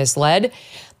being misled.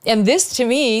 And this, to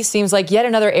me, seems like yet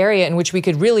another area in which we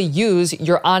could really use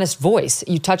your honest voice.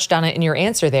 You touched on it in your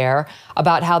answer there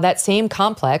about how that same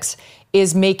complex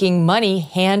is making money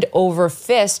hand over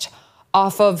fist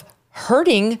off of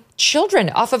hurting children,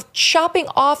 off of chopping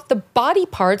off the body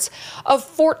parts of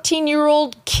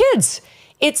 14-year-old kids.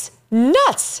 It's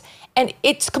nuts. And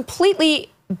it's completely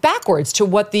backwards to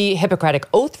what the Hippocratic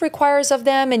Oath requires of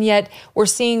them. And yet we're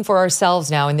seeing for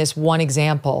ourselves now in this one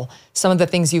example, some of the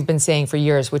things you've been saying for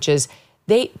years, which is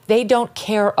they don't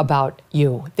care about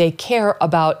you. They care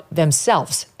about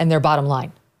themselves and their bottom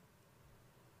line.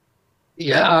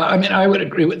 Yeah, I mean, I would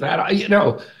agree with that.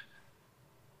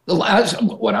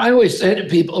 What I always say to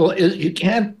people is you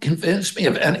can't convince me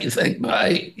of anything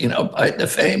by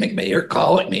defaming me or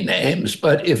calling me names.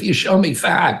 But if you show me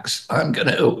facts, I'm going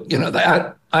to,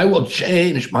 that I will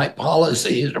change my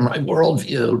policies or my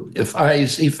worldview if I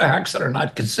see facts that are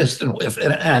not consistent with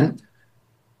it. And,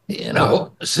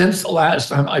 since the last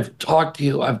time I've talked to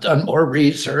you, I've done more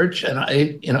research, and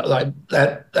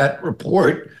that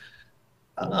report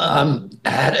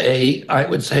had I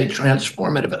would say,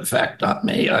 transformative effect on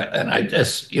me. I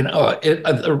just,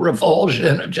 the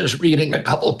revulsion of just reading a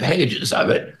couple of pages of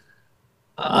it.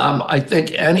 I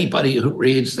think anybody who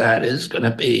reads that is going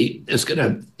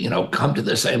to come to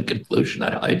the same conclusion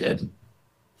that I did.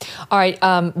 All right.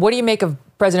 What do you make of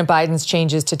President Biden's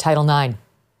changes to Title IX?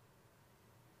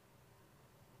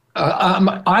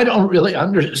 I don't really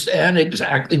understand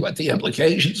exactly what the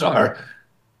implications are.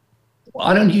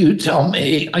 Why don't you tell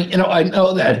me? I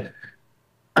know that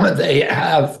they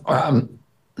have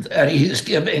that he's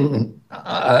giving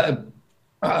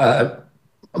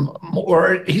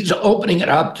more. He's opening it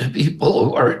up to people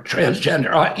who are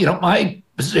transgender. My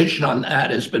position on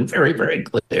that has been very, very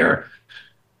clear.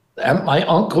 And my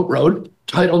uncle wrote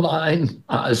Title IX,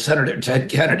 Senator Ted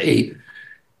Kennedy.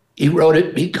 He wrote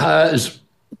it because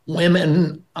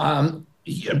women's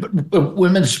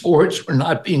sports were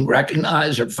not being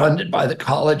recognized or funded by the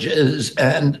colleges,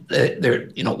 and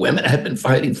women had been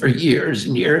fighting for years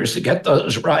and years to get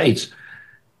those rights.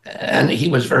 And he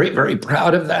was very, very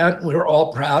proud of that. We were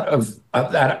all proud of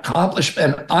that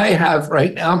accomplishment. I have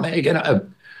right now, Megyn,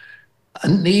 a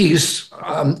niece,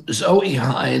 Zoe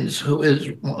Hines, who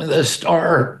is one of the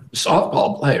star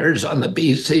softball players on the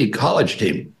BC college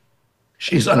team.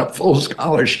 She's on a full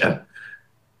scholarship.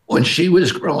 When she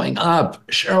was growing up,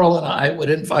 Cheryl and I would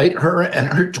invite her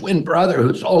and her twin brother,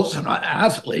 who's also an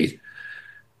athlete,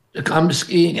 to come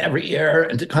skiing every year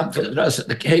and to come visit us at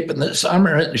the Cape in the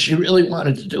summer. And she really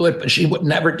wanted to do it, but she would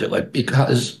never do it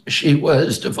because she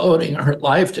was devoting her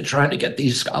life to trying to get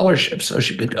these scholarships so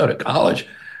she could go to college.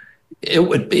 It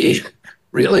would be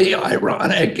really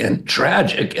ironic and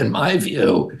tragic, in my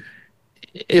view,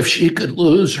 if she could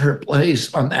lose her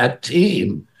place on that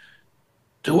team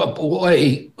to a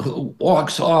boy who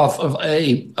walks off of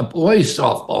a boys'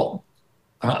 softball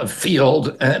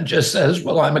field and just says,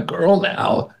 well, I'm a girl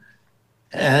now,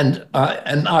 and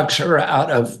knocks her out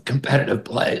of competitive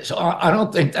play. So I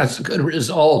don't think that's a good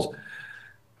result.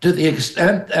 To the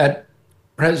extent that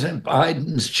President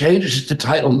Biden's changes to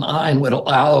Title IX would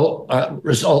allow a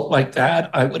result like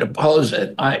that, I would oppose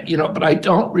it. But I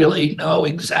don't really know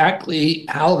exactly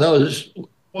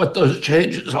what those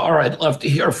changes are. I'd love to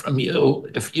hear from you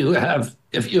if you have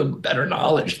better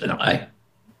knowledge than I.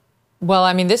 Well,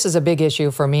 I mean, this is a big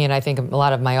issue for me, and I think a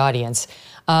lot of my audience.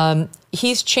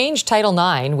 He's changed Title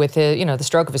IX with the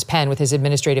stroke of his pen with his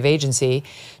administrative agency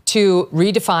to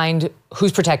redefine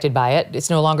who's protected by it. It's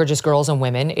no longer just girls and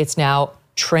women. It's now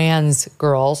trans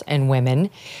girls and women,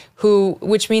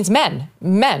 which means men.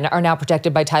 Men are now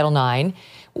protected by Title IX.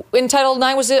 And Title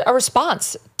IX was a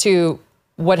response to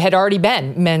what had already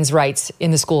been men's rights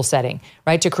in the school setting,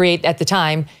 right? To create, at the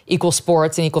time, equal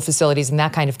sports and equal facilities and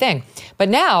that kind of thing. But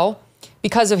now,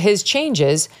 because of his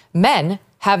changes, men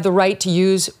have the right to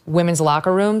use women's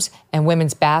locker rooms and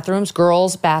women's bathrooms,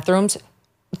 girls' bathrooms,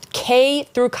 K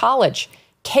through college,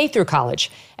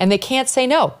 and they can't say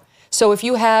no. So if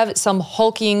you have some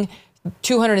hulking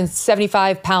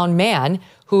 275-pound man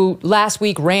who last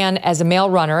week ran as a male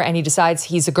runner and he decides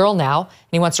he's a girl now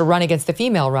and he wants to run against the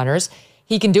female runners,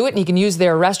 he can do it, and he can use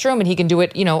their restroom, and he can do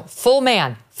it, full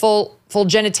man, full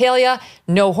genitalia,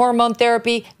 no hormone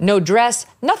therapy, no dress,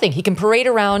 nothing. He can parade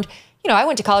around. I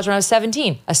went to college when I was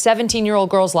 17, a 17-year-old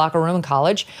girl's locker room in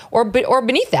college, or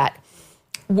beneath that,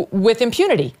 with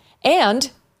impunity.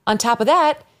 And on top of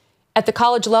that, at the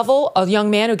college level, a young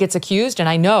man who gets accused, and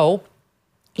I know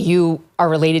you are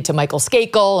related to Michael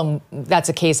Skakel, and that's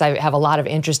a case I have a lot of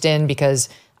interest in because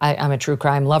I'm a true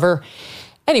crime lover.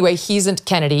 Anyway, he's a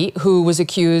Kennedy who was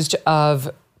accused of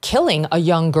killing a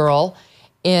young girl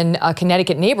in a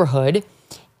Connecticut neighborhood.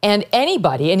 And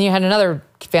anybody, and you had another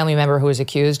family member who was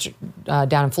accused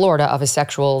down in Florida of a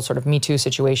sexual sort of Me Too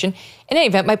situation. In any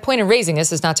event, my point in raising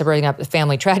this is not to bring up the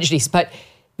family tragedies, but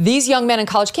these young men on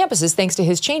college campuses, thanks to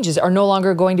his changes, are no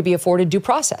longer going to be afforded due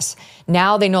process.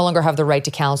 Now they no longer have the right to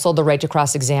counsel, the right to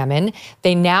cross-examine.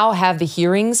 They now have the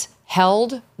hearings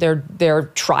held,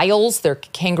 their trials, their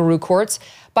kangaroo courts,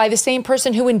 by the same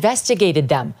person who investigated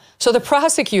them. So the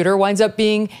prosecutor winds up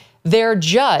being their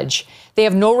judge. They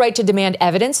have no right to demand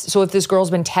evidence. So if this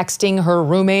girl's been texting her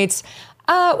roommates,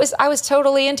 I was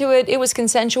totally into it, it was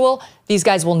consensual, these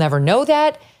guys will never know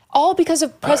that, all because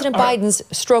of President Biden's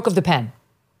stroke of the pen.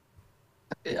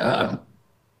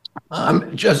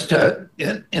 Just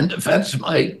in defense of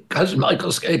my cousin Michael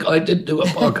Skakel, I did do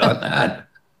a book on that.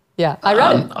 Yeah, I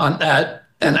read it. On that,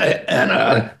 and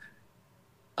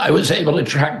I was able to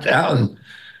track down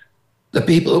the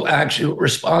people who actually were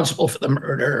responsible for the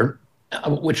murder,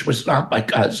 which was not my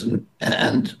cousin,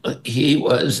 and he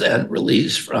was then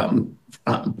released from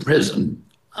prison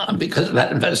because of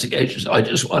that investigation. So I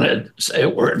just wanted to say a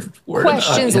word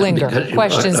Questions linger.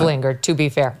 Questions linger, to be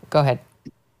fair. Go ahead.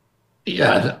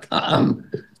 Yeah.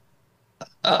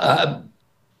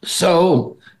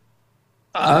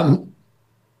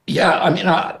 Yeah, I mean,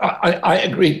 I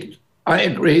agree. I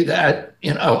agree that,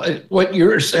 you know, what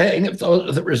you're saying, if those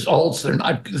are the results, they're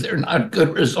not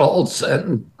good results.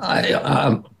 And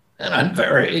I'm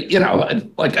very, you know,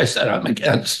 like I said, I'm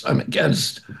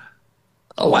against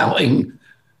allowing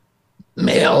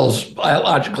males,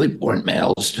 biologically born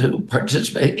males, to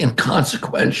participate in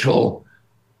consequential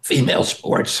female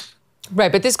sports.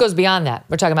 Right, but this goes beyond that.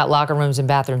 We're talking about locker rooms and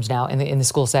bathrooms now in the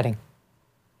school setting.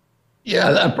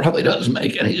 Yeah, that probably doesn't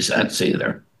make any sense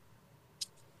either.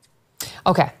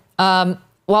 Okay. While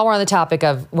we're on the topic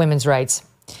of women's rights,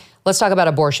 let's talk about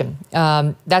abortion.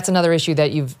 That's another issue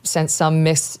that you've sent some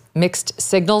mixed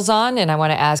signals on, and I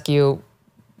want to ask you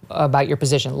about your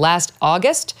position. Last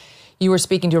August, you were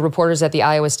speaking to reporters at the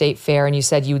Iowa State Fair, and you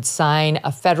said you'd sign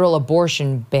a federal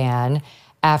abortion ban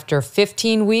after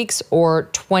 15 weeks or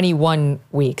 21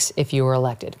 weeks if you were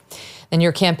elected. Then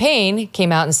your campaign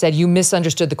came out and said you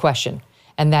misunderstood the question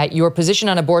and that your position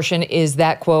on abortion is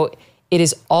that, quote, it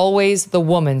is always the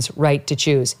woman's right to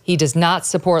choose. He does not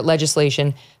support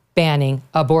legislation banning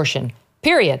abortion,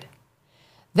 period.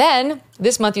 Then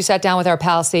this month you sat down with our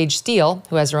pal Sage Steele,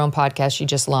 who has her own podcast she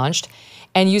just launched,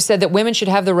 and you said that women should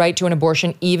have the right to an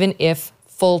abortion even if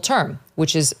full term,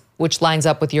 which lines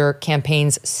up with your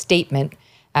campaign's statement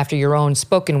after your own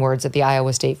spoken words at the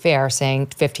Iowa State Fair saying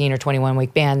 15 or 21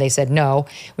 week ban. They said no.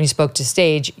 When you spoke to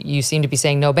Sage, you seem to be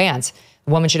saying no bans.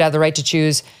 The woman should have the right to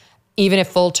choose even if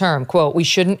full term. Quote, we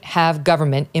shouldn't have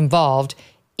government involved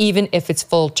even if it's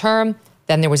full term.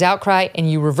 Then there was outcry and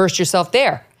you reversed yourself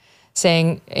there,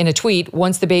 saying in a tweet,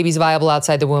 once the baby's viable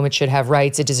outside the womb, it should have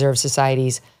rights. It deserves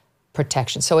society's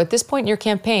protection. So at this point in your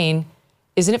campaign,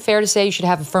 isn't it fair to say you should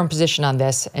have a firm position on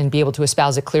this and be able to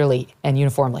espouse it clearly and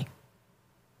uniformly?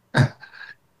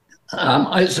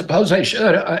 I suppose I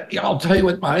should. I'll tell you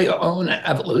what my own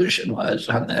evolution was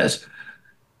on this.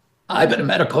 I've been a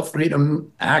medical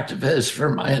freedom activist for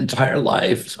my entire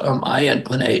life. So my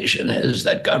inclination is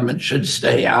that government should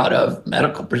stay out of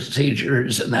medical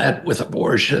procedures, and that with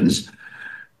abortions,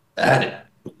 that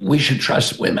we should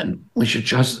trust women. We should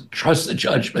trust the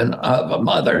judgment of a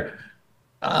mother.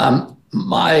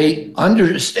 My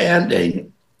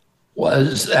understanding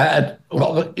was that,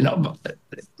 well, you know,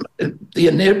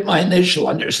 my initial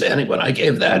understanding when I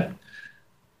gave that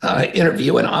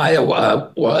interview in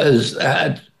Iowa was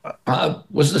that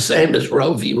was the same as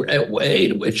Roe v.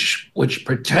 Wade, which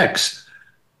protects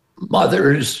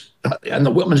mothers and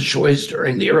the woman's choice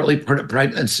during the early part of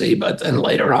pregnancy, but then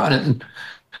later on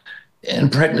in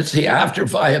pregnancy after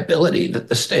viability, that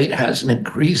the state has an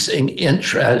increasing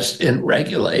interest in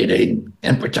regulating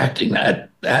and protecting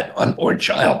that unborn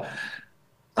child.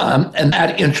 And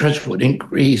that interest would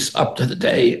increase up to the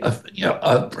day of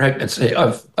pregnancy,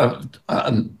 of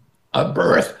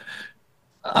birth.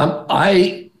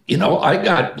 I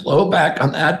got blowback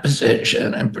on that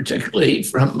position, and particularly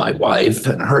from my wife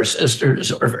and her sisters,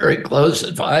 who are very close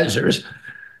advisors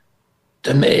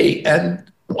to me. And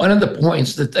one of the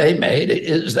points that they made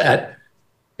is that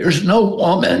there's no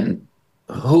woman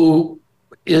who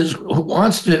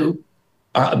wants to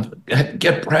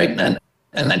get pregnant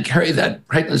and then carry that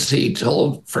pregnancy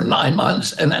for 9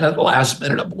 months and then at the last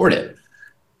minute abort it.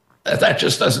 That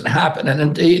just doesn't happen. And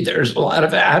indeed, there's a lot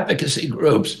of advocacy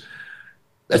groups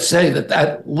that say that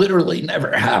that literally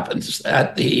never happens,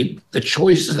 that the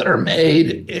choices that are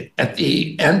made at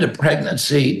the end of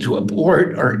pregnancy to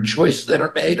abort are choices that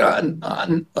are made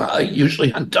on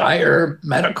usually on dire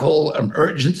medical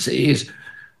emergencies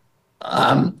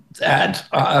that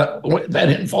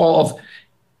involve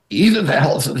either the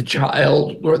health of the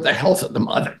child or the health of the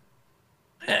mother.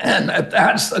 And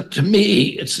that's, to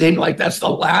me, it seemed like that's the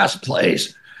last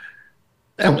place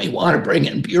that we want to bring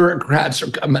in bureaucrats or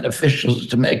government officials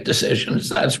to make decisions.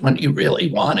 That's when you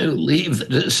really want to leave the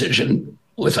decision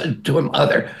to a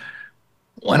mother.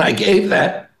 When I gave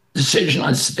that decision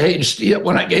on Sage Steele,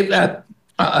 when I gave that,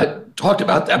 talked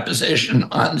about that position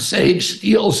on Sage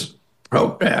Steele's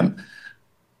program,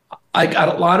 I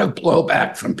got a lot of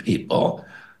blowback from people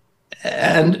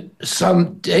and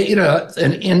some data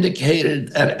that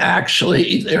indicated that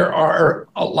actually there are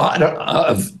a lot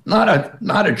of not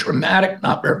a dramatic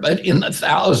number, but in the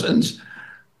thousands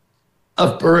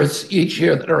of births each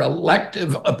year that are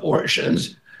elective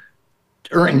abortions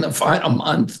during the final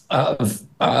month of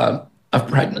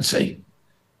pregnancy.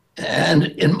 And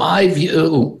in my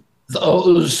view,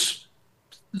 those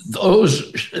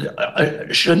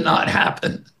should not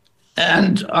happen.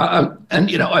 And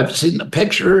you know, I've seen the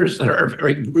pictures that are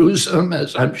very gruesome,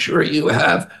 as I'm sure you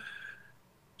have.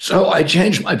 So I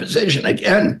changed my position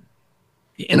again.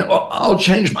 You know, I'll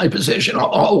change my position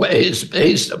always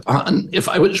based upon if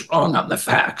I was wrong on the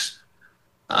facts.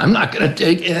 I'm not going to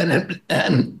dig in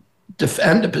and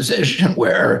defend a position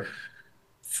where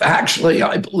factually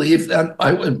I believe that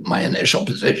my initial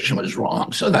position was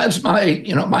wrong. So that's my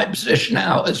position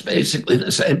now is basically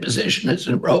the same position as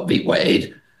in Roe v.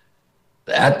 Wade,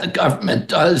 that the government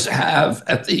does have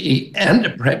at the end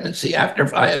of pregnancy after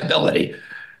viability,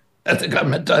 that the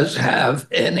government does have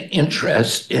an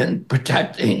interest in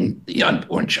protecting the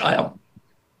unborn child.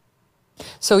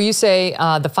 So you say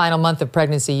the final month of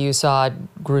pregnancy, you saw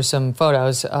gruesome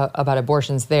photos about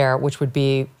abortions there, which would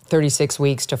be 36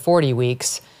 weeks to 40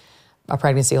 weeks. A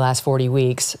pregnancy lasts 40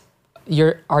 weeks.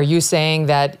 Are you saying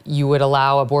that you would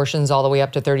allow abortions all the way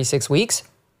up to 36 weeks?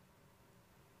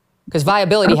 Because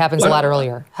viability happens a lot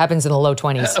earlier, happens in the low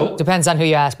 20s. Depends on who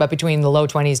you ask, but between the low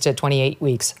 20s to 28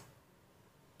 weeks.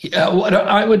 Yeah,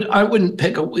 I wouldn't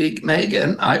pick a week,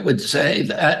 Megyn. I would say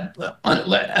that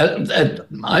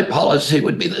my policy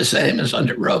would be the same as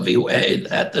under Roe v. Wade,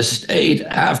 that the state,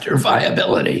 after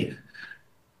viability,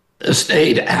 the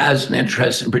state has an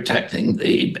interest in protecting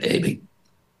the baby.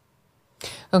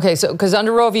 Okay, so because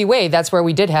under Roe v. Wade, that's where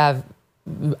we did have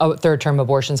third-term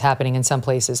abortions happening in some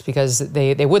places because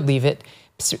they would leave it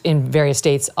in various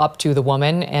states up to the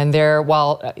woman. And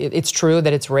while it's true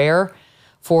that it's rare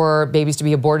for babies to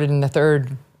be aborted in the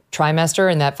third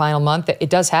trimester in that final month,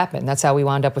 it does happen. That's how we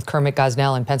wound up with Kermit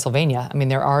Gosnell in Pennsylvania. I mean,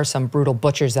 there are some brutal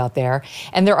butchers out there,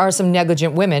 and there are some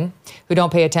negligent women who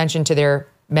don't pay attention to their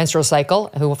menstrual cycle,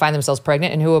 who will find themselves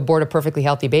pregnant and who abort a perfectly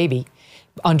healthy baby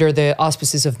under the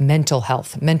auspices of mental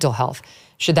health.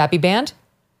 Should that be banned?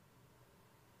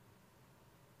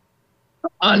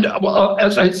 And well,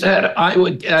 as I said, I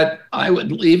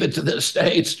would leave it to the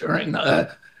states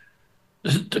to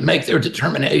make their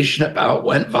determination about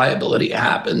when viability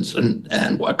happens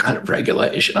and what kind of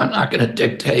regulation. I'm not going to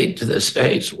dictate to the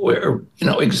states where,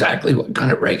 exactly what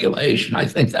kind of regulation. I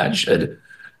think that should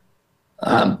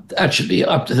be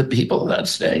up to the people of that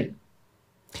state.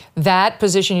 That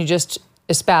position you just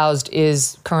espoused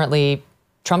is currently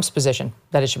Trump's position,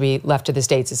 that it should be left to the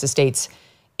states. It's a state's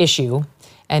issue,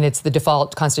 and it's the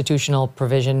default constitutional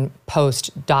provision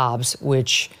post-Dobbs,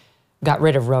 which got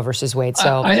rid of Roe versus Wade.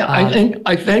 So I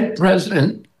think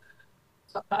President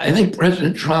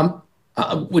Trump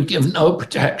would give no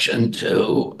protection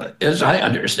to, as I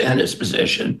understand his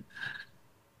position,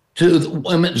 to the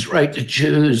women's right to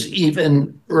choose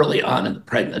even early on in the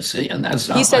pregnancy, and that's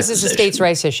not. He says it's a states'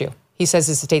 rights issue. Yeah, it's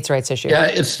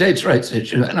a states' rights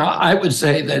issue, and I would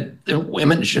say that the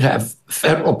women should have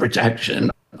federal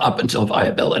protection up until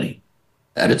viability.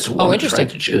 That it's a woman's right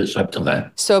to choose up till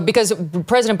then. So because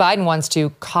President Biden wants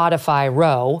to codify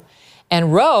Roe,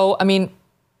 and Roe,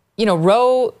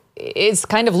 Roe is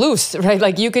kind of loose, right?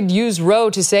 Like you could use Roe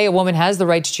to say a woman has the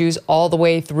right to choose all the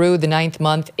way through the 9th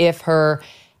month if her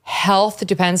health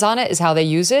depends on it, is how they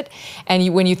use it.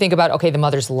 And when you think about, okay, the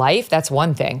mother's life, that's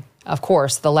one thing. Of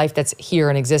course, the life that's here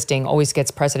and existing always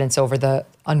gets precedence over the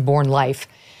unborn life.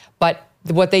 But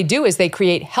what they do is they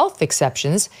create health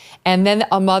exceptions, and then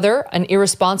a mother, an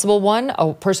irresponsible one,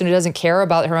 a person who doesn't care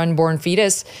about her unborn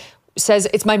fetus, says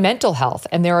it's my mental health.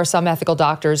 And there are some ethical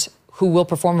doctors who will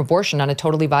perform abortion on a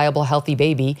totally viable, healthy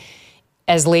baby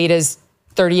as late as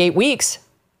 38 weeks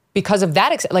because of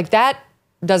that. Like that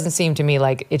doesn't seem to me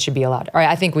like it should be allowed. All right,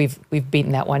 I think we've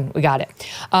beaten that one. We got it.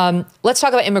 Let's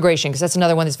talk about immigration, because that's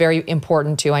another one that's very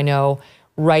important to, I know,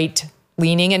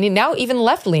 right-leaning and now even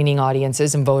left-leaning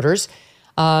audiences and voters.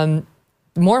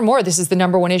 More and more, this is the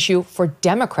number one issue for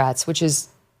Democrats, which is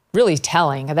really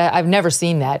telling. I've never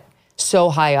seen that so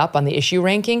high up on the issue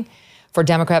ranking for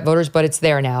Democrat voters, but it's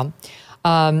there now.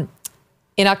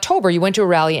 In October, you went to a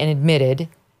rally and admitted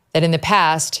that in the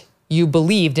past, you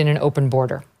believed in an open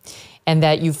border, and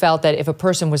that you felt that if a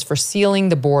person was for sealing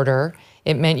the border,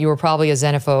 it meant you were probably a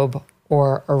xenophobe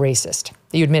or a racist.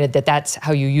 You admitted that that's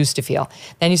how you used to feel.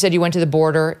 Then you said you went to the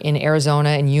border in Arizona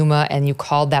and Yuma, and you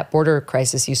called that border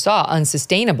crisis you saw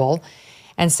unsustainable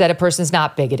and said a person's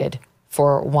not bigoted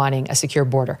for wanting a secure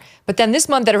border. But then this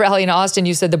month at a rally in Austin,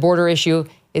 you said the border issue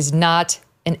is not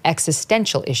an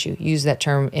existential issue. You used that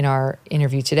term in our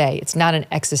interview today. It's not an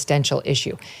existential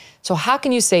issue. So how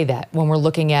can you say that when we're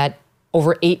looking at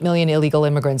over 8 million illegal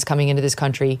immigrants coming into this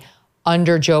country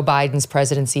under Joe Biden's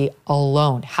presidency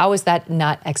alone? How is that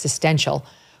not existential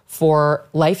for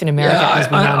life in America?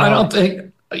 Yeah, I don't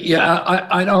think. Yeah,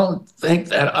 I don't think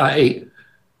that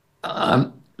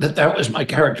that was my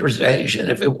characterization.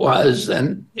 If it was,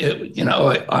 then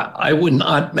I would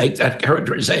not make that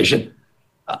characterization.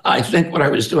 I think what I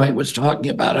was doing was talking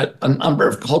about a number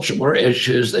of cultural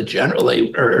issues that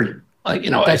generally are,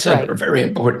 I said were very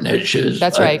important issues.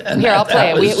 That's right. Here, I'll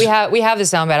play it. We have the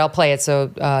soundbite. I'll play it so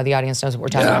the audience knows what we're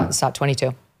talking about. It's Top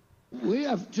 22. We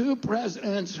have two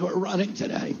presidents who are running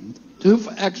today, two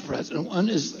ex-presidents. One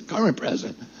is the current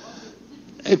president.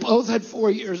 They both had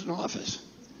 4 years in office.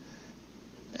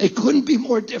 They couldn't be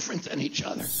more different than each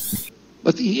other.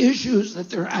 But the issues that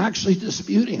they're actually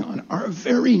disputing on are a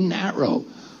very narrow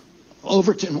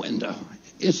Overton window.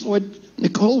 It's what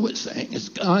Nicole was saying. It's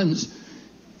guns,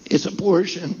 it's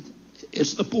abortion,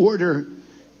 it's the border,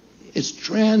 it's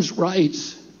trans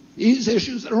rights. These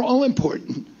issues are all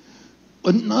important,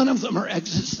 but none of them are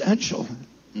existential.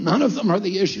 None of them are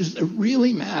the issues that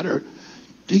really matter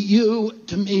to you,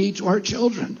 to me, to our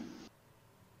children.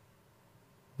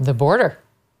 The border.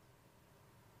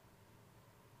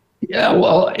 Yeah,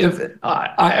 well, if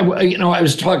I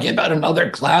was talking about another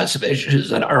class of issues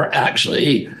that are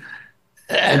actually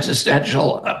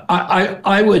existential.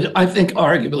 I think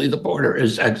arguably the border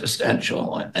is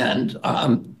existential, and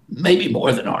maybe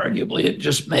more than arguably, it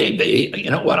just may be.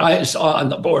 What I saw on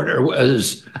the border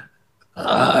was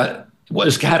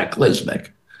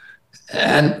cataclysmic,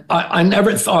 and I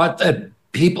never thought that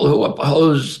people who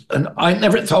oppose, and I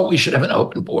never thought we should have an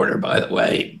open border. By the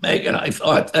way, Megyn, I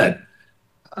thought that.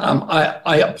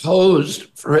 I opposed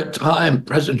for a time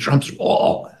President Trump's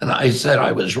wall, and I said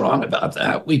I was wrong about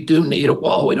that. We do need a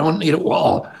wall. We don't need a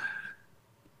wall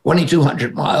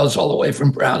 2,200 miles all the way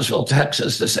from Brownsville,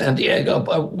 Texas to San Diego,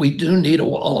 but we do need a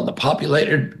wall in the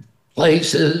populated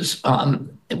places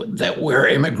where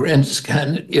immigrants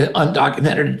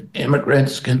undocumented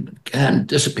immigrants can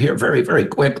disappear very, very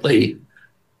quickly.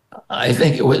 I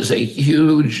think it was a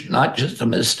huge, not just a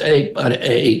mistake, but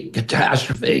a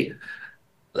catastrophe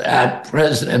that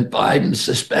President Biden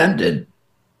suspended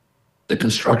the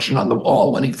construction on the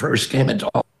wall when he first came into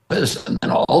office, and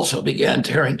then also began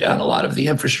tearing down a lot of the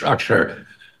infrastructure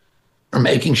for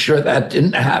making sure that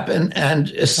didn't happen, and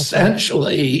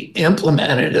essentially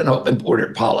implemented an open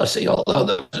border policy,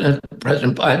 although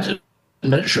President Biden's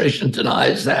administration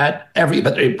denies that.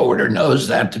 Everybody at the border knows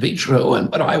that to be true.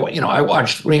 But I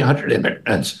watched 300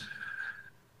 immigrants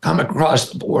come across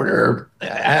the border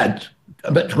at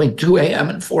between 2 a.m.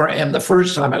 and 4 a.m. The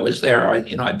first time I was there,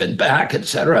 I've been back, et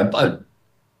cetera, but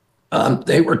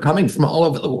they were coming from all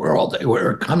over the world. They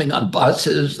were coming on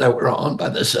buses that were owned by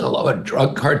the Sinaloa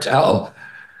drug cartel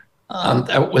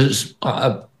that was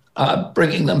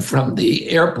bringing them from the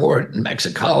airport in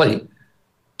Mexicali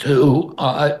to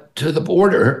the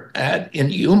border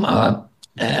in Yuma,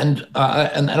 and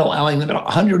then allowing them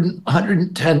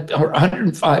 110 or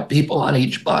 105 people on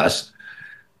each bus.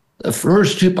 The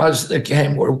first two buses that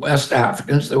came were West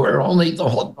Africans. There were only the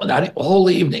whole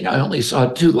evening. I only saw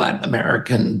two Latin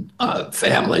American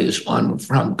families, one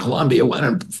from Colombia,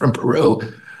 one from Peru.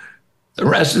 The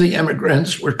rest of the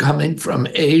immigrants were coming from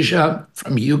Asia,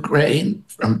 from Ukraine,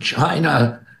 from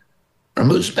China, from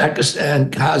Uzbekistan,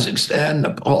 Kazakhstan,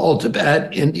 Nepal,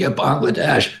 Tibet, India,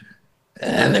 Bangladesh.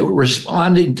 And they were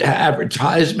responding to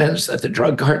advertisements that the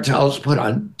drug cartels put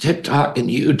on TikTok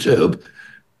and YouTube,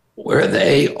 where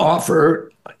they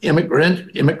offer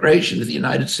immigration to the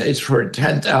United States for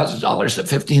 $10,000 to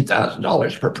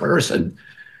 $15,000 per person.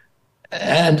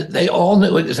 And they all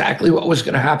knew exactly what was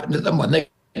going to happen to them when they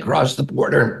crossed the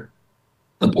border.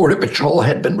 the Border Patrol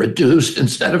had been reduced,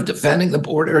 instead of defending the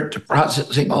border, to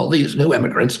processing all these new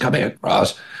immigrants coming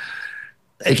across.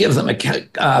 They give them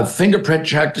a fingerprint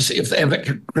check to see if they have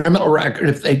a criminal record.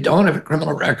 If they don't have a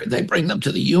criminal record, they bring them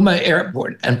to the Yuma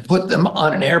airport and put them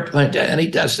on an airplane to any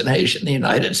destination in the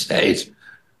United States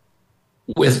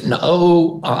with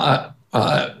no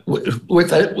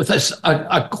with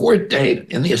a court date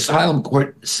in the asylum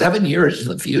court 7 years in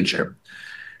the future.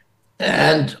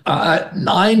 And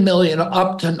 9 million,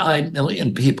 up to 9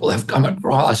 million people have come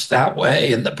across that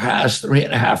way in the past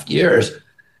 3.5 years.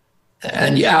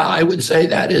 And yeah, I would say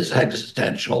that is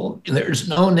existential. There's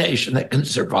no nation that can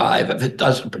survive if it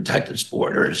doesn't protect its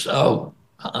borders. So,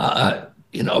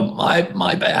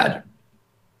 my bad.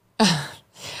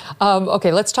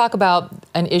 Okay, let's talk about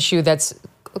an issue that's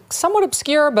somewhat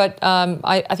obscure, but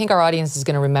I think our audience is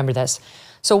going to remember this.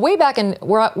 So way back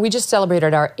we just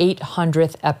celebrated our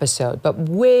 800th episode, but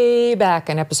way back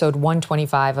in episode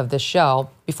 125 of this show,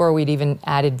 before we'd even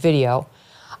added video,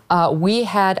 we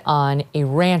had on a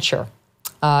rancher.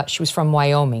 She was from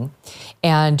Wyoming,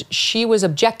 and she was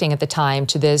objecting at the time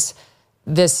to this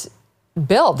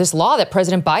bill, this law that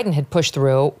President Biden had pushed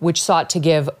through, which sought to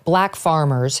give Black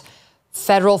farmers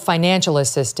federal financial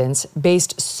assistance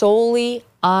based solely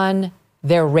on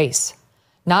their race,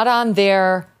 not on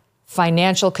their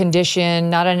financial condition,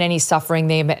 not on any suffering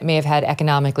they may have had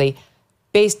economically,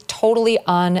 based totally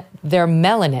on their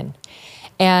melanin.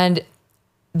 And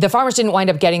the farmers didn't wind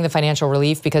up getting the financial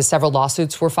relief because several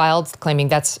lawsuits were filed claiming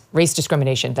that's race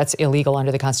discrimination. That's illegal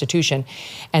under the Constitution.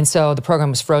 And so the program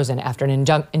was frozen after an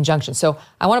injunction. So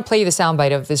I want to play you the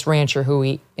soundbite of this rancher who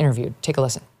we interviewed. Take a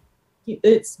listen.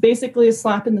 It's basically a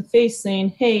slap in the face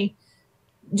saying, hey,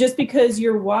 just because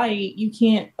you're white, you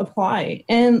can't apply.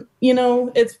 And,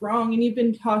 it's wrong. And you've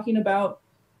been talking about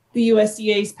the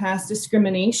USDA's past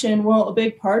discrimination. Well, a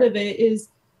big part of it is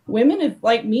women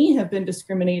like me have been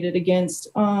discriminated against,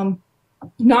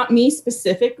 not me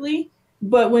specifically,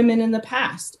 but women in the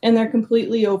past. And they're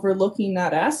completely overlooking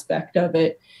that aspect of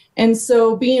it. And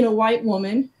so being a white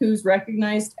woman who's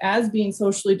recognized as being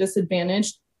socially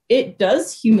disadvantaged, it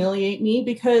does humiliate me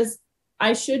because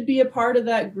I should be a part of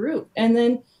that group. And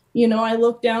then, I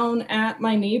look down at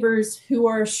my neighbors who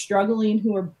are struggling,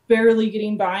 who are barely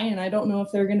getting by, and I don't know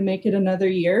if they're going to make it another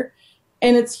year.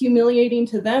 And it's humiliating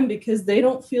to them because they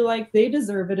don't feel like they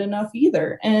deserve it enough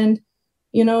either. And,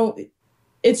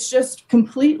 it's just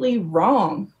completely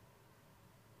wrong.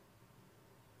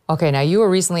 Okay, now you were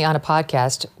recently on a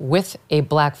podcast with a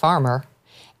Black farmer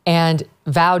and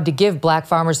vowed to give Black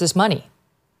farmers this money.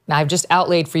 Now, I've just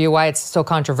outlaid for you why it's so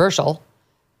controversial.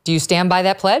 Do you stand by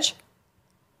that pledge?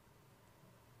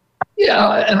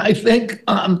 Yeah, and I think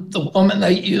the woman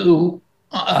that you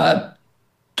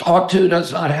talk to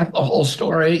does not have the whole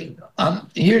story.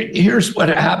 Here's what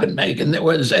happened, Megyn. There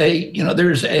was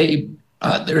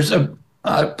there's a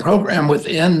program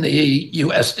within the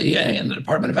USDA and the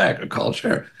Department of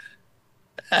Agriculture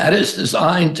that is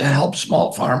designed to help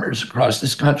small farmers across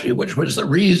this country, which was the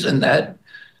reason that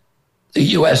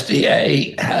the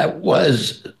USDA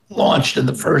was launched in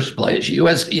the first place.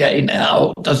 USDA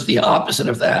now does the opposite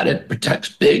of that. It protects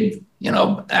big,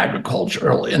 industrial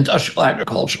agricultural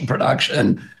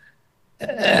production,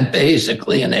 and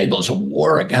basically enables a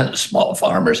war against small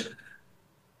farmers.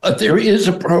 But there is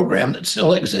a program that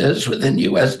still exists within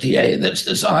USDA that's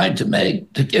designed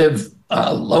to give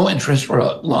low interest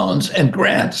loans and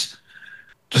grants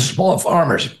to small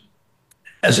farmers.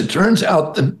 As it turns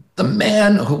out, the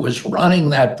man who was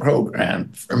running that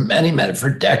program for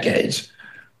decades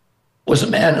was a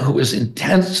man who was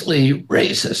intensely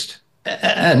racist.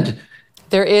 And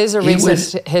there is a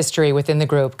racist history within the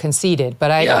group, conceded, but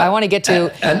I want to get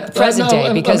to present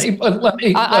day because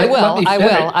I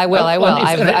will.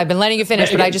 I've been letting you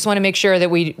finish, but I just want to make sure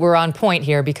that we're on point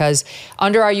here because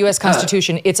under our U.S.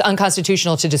 Constitution, it's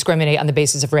unconstitutional to discriminate on the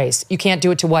basis of race. You can't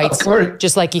do it to whites,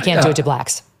 just like you can't do it to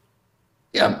blacks.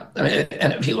 Yeah,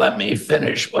 and if you let me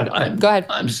finish what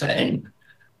I'm saying,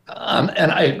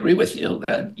 and I agree with you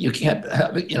that you can't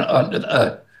have it, under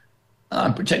the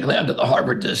particularly under the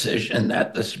Harvard decision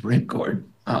that the Supreme Court,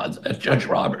 Judge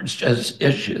Roberts just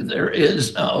issued, there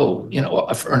is no,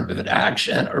 affirmative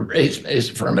action or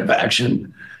race-based affirmative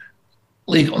action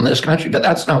legal in this country. But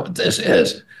that's not what this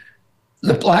is.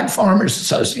 The Black Farmers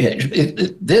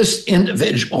Association, this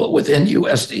individual within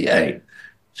USDA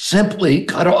simply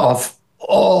cut off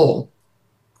all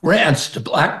grants to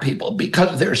Black people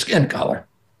because of their skin color.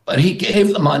 But he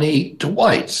gave the money to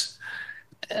whites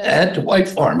and to white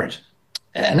farmers.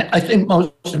 And I think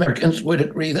most Americans would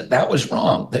agree that that was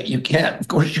wrong, that you can't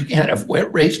have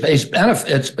race-based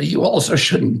benefits, but you also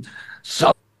shouldn't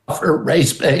suffer offer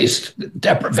race-based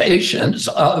deprivations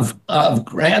of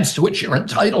grants to which you're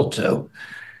entitled to.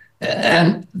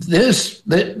 And this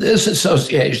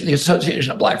association, the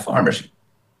Association of Black Farmers,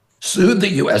 sued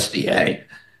the USDA,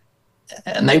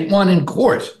 and they won in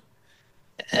court.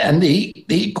 And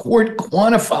the court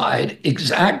quantified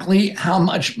exactly how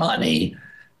much money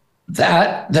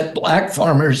that Black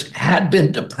farmers had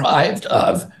been deprived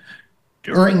of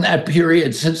during that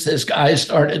period since this guy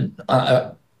started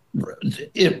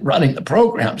running the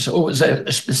program. So it was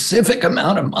a specific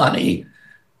amount of money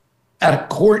that a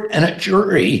court and a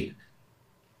jury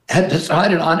had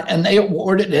decided on, and they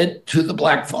awarded it to the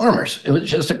Black farmers. It was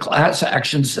just a class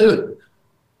action suit.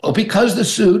 Well, because the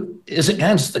suit is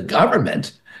against the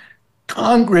government,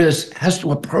 Congress has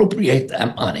to appropriate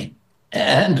that money.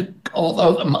 And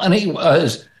although the money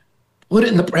was put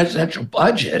in the presidential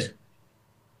budget,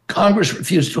 Congress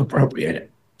refused to appropriate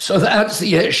it. So that's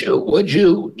the issue. Would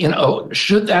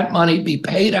should that money be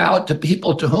paid out to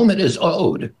people to whom it is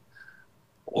owed,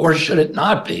 or should it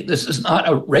not be? This is not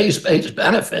a race-based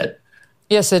benefit.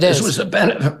 Yes, it is. This was a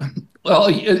benefit. Well,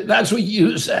 that's what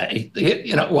you say.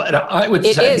 What I would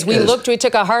say is. We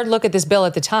took a hard look at this bill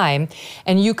at the time,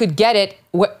 and you could get it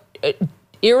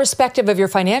irrespective of your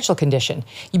financial condition.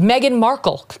 Meghan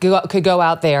Markle could go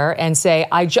out there and say,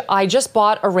 I just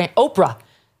bought a ranch. Oprah,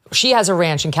 she has a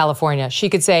ranch in California. She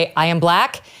could say, I am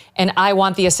Black and I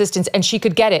want the assistance, and she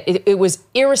could get it. It was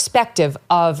irrespective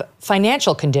of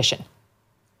financial condition.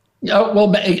 Yeah, well,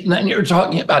 then you're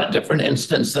talking about a different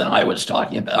instance than I was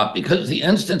talking about, because the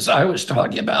instance I was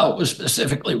talking about was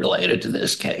specifically related to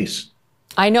this case.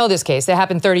 I know this case. That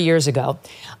happened 30 years ago.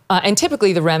 And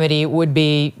typically the remedy would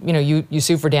be, you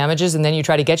sue for damages, and then you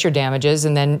try to get your damages,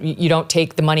 and then you don't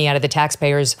take the money out of the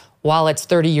taxpayers' wallets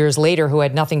 30 years later who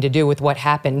had nothing to do with what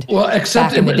happened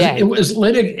back in the day. It was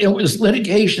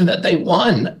litigation that they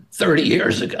won 30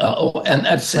 years ago, and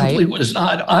that simply was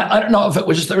not, I don't know if it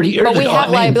was 30 years ago. But we have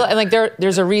liability,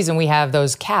 there's a reason we have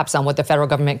those caps on what the federal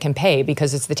government can pay,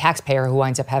 because it's the taxpayer who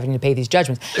winds up having to pay these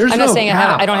judgments. I'm not saying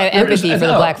I don't have empathy for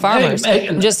the Black farmers.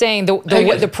 I'm just saying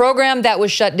the program that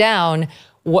was shut down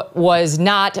was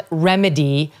not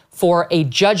remedy for a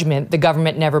judgment the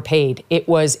government never paid. It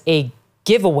was a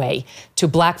giveaway to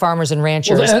Black farmers and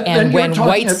ranchers, and when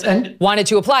whites wanted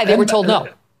to apply, they were told no.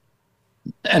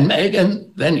 And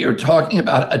Megyn, then you're talking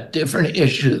about a different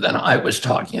issue than I was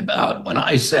talking about when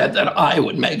I said that I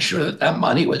would make sure that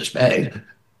money was paid.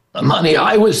 The money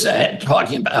I was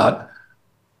talking about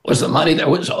was the money that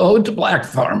was owed to Black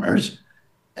farmers,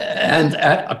 and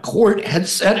that a court had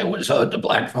said it was owed to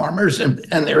Black farmers, and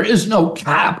there is no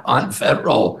cap on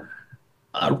federal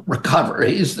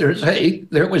recoveries.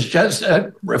 There was just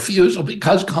a refusal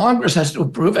because Congress has to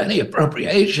approve any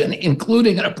appropriation,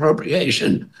 including an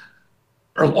appropriation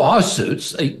for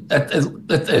lawsuits that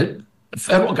the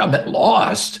federal government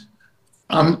lost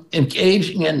from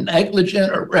engaging in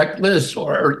negligent or reckless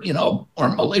or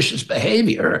malicious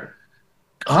behavior.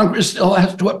 Congress still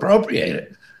has to appropriate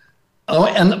it. Oh,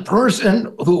 and the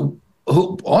person who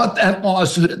bought that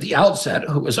lawsuit at the outset,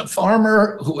 who was a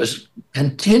farmer who was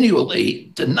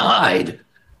continually denied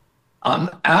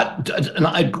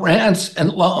grants and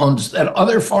loans that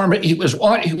other farmers, he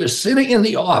was sitting in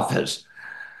the office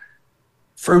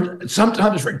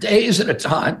sometimes for days at a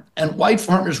time, and white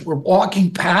farmers were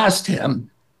walking past him,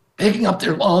 picking up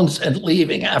their loans and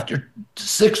leaving after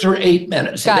 6 or 8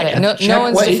 minutes. Got it. No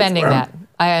one's defending that.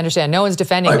 I understand. No one's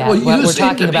defending that. Well, what we're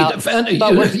talking about.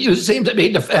 You seem to be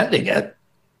defending it.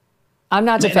 I'm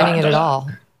not defending it at all.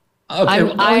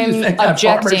 Okay, I'm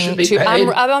objecting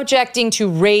to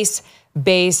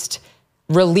race-based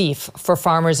relief for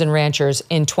farmers and ranchers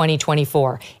in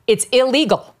 2024. It's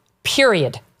illegal,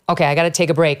 period. Okay, I got to take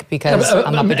a break because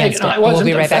I'm up against it. We'll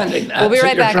be right back. We'll be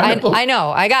right back. I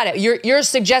know, I got it. You're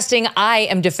suggesting I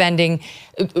am defending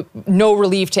no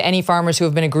relief to any farmers who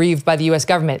have been aggrieved by the U.S.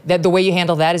 government. The way you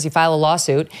handle that is you file a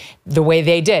lawsuit the way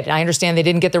they did. I understand they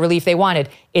didn't get the relief they wanted.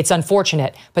 It's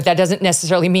unfortunate, but that doesn't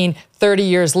necessarily mean 30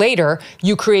 years later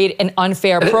you create an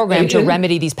unfair program to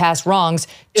remedy these past wrongs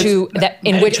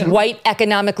in which white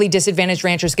economically disadvantaged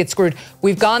ranchers get screwed.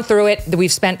 We've gone through it.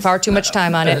 We've spent far too much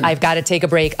time on it. I've got to take a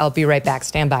break. I'll be right back.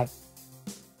 Stand by.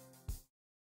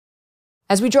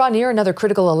 As we draw near another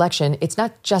critical election, it's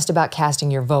not just about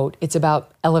casting your vote, it's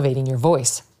about elevating your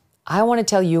voice. I want to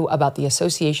tell you about the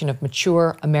Association of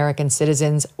Mature American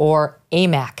Citizens, or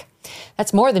AMAC.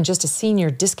 That's more than just a senior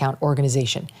discount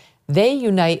organization. They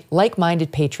unite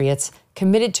like-minded patriots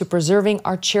committed to preserving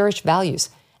our cherished values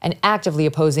and actively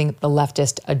opposing the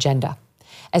leftist agenda.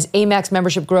 As AMAC's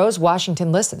membership grows,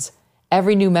 Washington listens.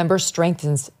 Every new member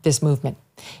strengthens this movement.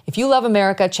 If you love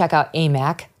America, check out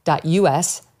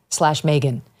amac.us/AMAC.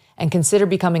 AMAC.us/Megyn and consider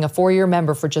becoming a 4-year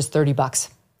member for just $30.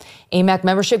 AMAC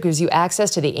membership gives you access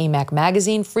to the AMAC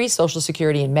magazine, free Social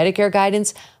Security and Medicare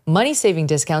guidance, money-saving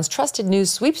discounts, trusted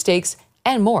news, sweepstakes,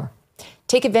 and more.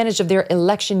 Take advantage of their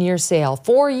election year sale,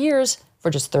 4 years for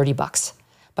just $30.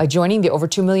 By joining the over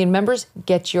 2 million members,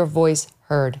 get your voice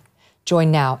heard.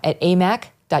 Join now at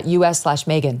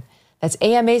AMAC.us/Megyn. That's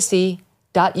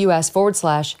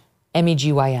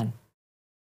AMAC.us/MEGYN.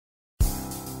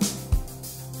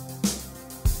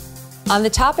 On the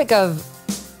topic of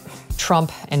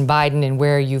Trump and Biden and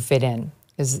where you fit in,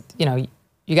 because, you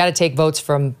got to take votes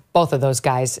from both of those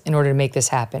guys in order to make this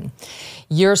happen.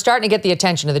 You're starting to get the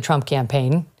attention of the Trump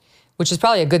campaign, which is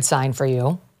probably a good sign for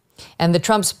you. And the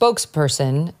Trump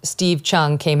spokesperson, Steve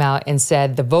Chung, came out and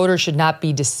said the voters should not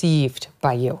be deceived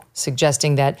by you,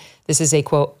 suggesting that this is a,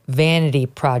 quote, vanity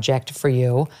project for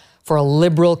you, for a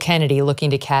liberal Kennedy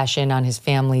looking to cash in on his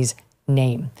family's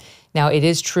name. Now, it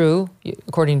is true,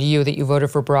 according to you, that you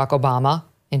voted for Barack Obama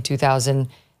in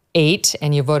 2008,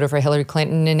 and you voted for Hillary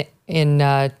Clinton in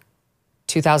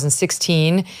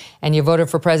 2016, and you voted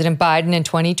for President Biden in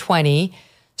 2020.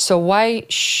 So why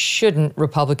shouldn't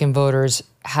Republican voters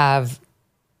have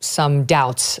some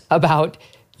doubts about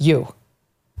you?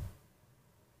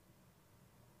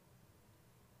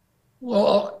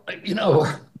 Well,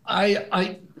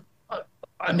 I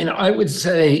would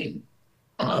say,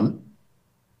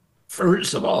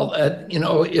 first of all, that,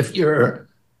 if you're,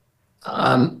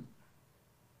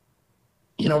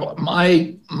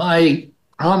 my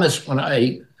promise when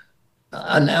I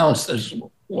announced this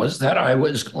was that I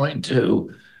was going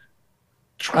to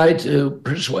try to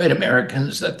persuade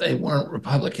Americans that they weren't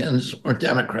Republicans or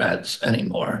Democrats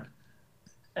anymore,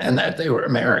 and that they were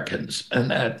Americans,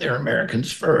 and that they're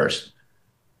Americans first.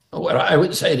 What I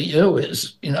would say to you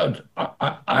is,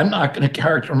 I'm not going to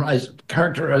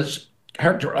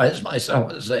characterize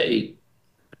myself as a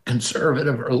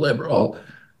conservative or liberal.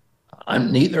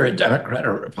 I'm neither a Democrat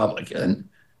or Republican.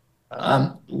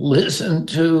 Listen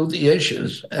to the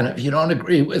issues. And if you don't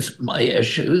agree with my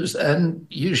issues, then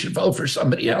you should vote for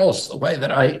somebody else the way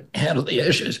that I handle the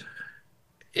issues.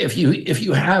 If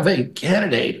you have a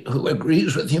candidate who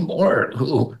agrees with you more,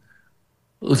 who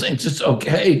thinks it's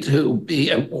okay to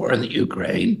be at war in the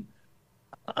Ukraine,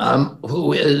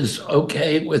 who is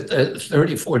okay with the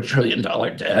 $34 trillion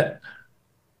debt,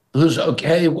 who's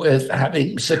okay with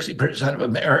having 60% of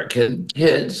American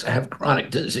kids have chronic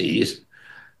disease,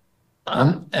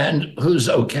 and who's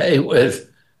okay with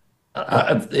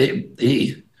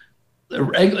the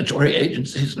regulatory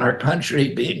agencies in our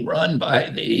country being run by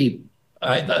the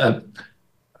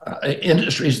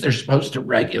industries they're supposed to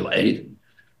regulate,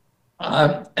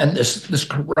 and this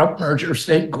corrupt merger of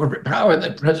state and corporate power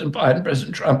that President Biden and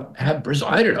President Trump have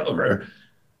presided over,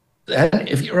 then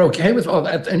if you're okay with all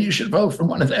that, then you should vote for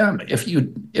one of them. If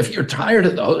you're tired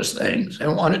of those things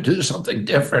and want to do something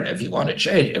different, if you want to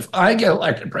change, if I get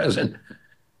elected president,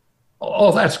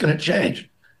 all that's going to change.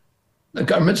 The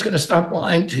government's going to stop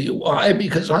lying to you. Why?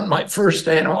 Because on my first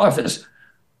day in office,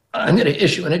 I'm going to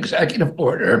issue an executive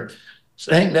order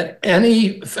saying that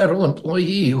any federal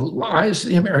employee who lies to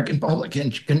the American public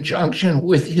in conjunction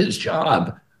with his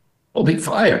job will be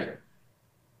fired.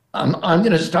 I'm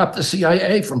going to stop the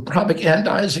CIA from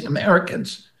propagandizing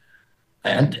Americans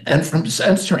and from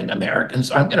censoring Americans.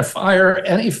 I'm going to fire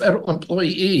any federal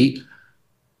employee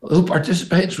who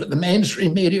participates with the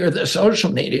mainstream media or the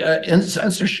social media in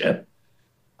censorship.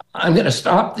 I'm going to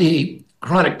stop the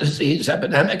chronic disease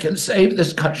epidemic and save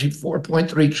this country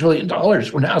 $4.3 trillion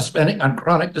we're now spending on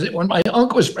chronic disease. When my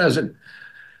uncle was president,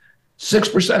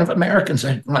 6% of Americans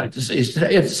had chronic disease.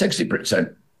 Today it's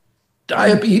 60%.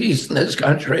 Diabetes in this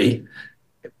country.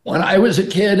 When I was a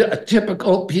kid, a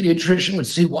typical pediatrician would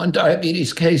see one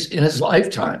diabetes case in his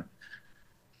lifetime.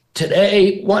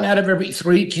 Today, 1 out of every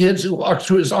 3 kids who walk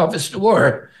through his office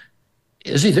door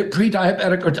is either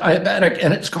pre-diabetic or diabetic,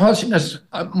 and it's costing us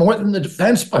more than the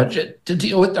defense budget to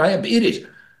deal with diabetes.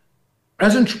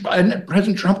 President Biden and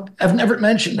President Trump have never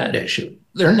mentioned that issue.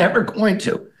 They're never going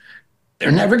to.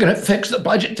 They're never going to fix the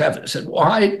budget deficit.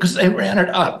 Why? Because they ran it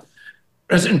up.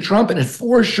 President Trump, in his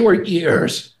 4 short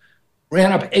years,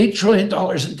 ran up $8 trillion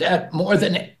in debt, more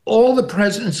than all the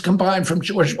presidents combined from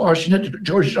George Washington to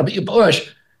George W. Bush.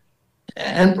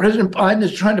 And President Biden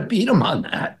is trying to beat him on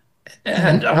that.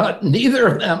 And neither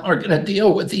of them are going to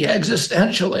deal with the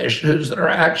existential issues that are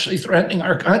actually threatening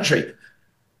our country.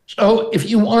 So if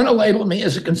you want to label me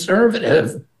as a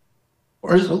conservative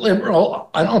or as a liberal,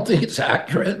 I don't think it's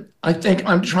accurate. I think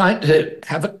I'm trying to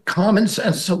have a common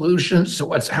sense solution to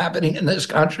what's happening in this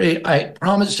country. I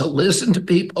promise to listen to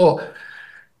people,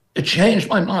 to change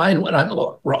my mind when I'm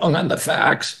wrong on the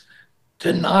facts,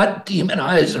 to not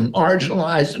demonize and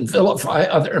marginalize and vilify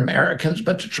other Americans,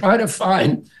 but to try to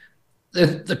find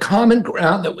the common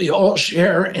ground that we all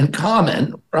share in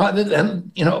common, rather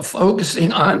than,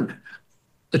 focusing on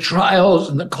the trials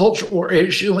and the culture war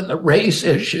issue and the race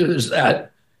issues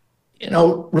that,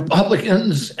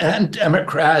 Republicans and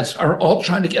Democrats are all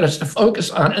trying to get us to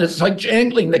focus on. And it's like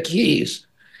jangling the keys.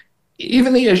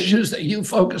 Even the issues that you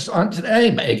focus on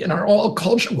today, Megyn, are all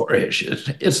culture war issues.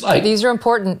 It's like these are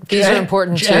important. These are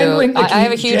important too. I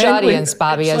have a huge audience,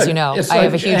 Bobby, as you know. I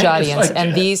have a huge audience,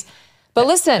 and these. But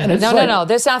listen, no,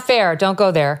 that's not fair. Don't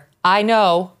go there. I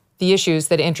know the issues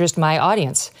that interest my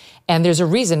audience, and there's a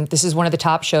reason this is one of the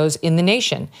top shows in the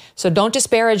nation. So don't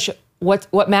disparage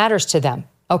what matters to them.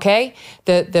 Okay?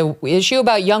 The issue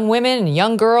about young women and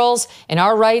young girls and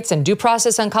our rights and due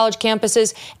process on college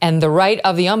campuses and the right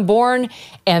of the unborn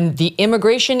and the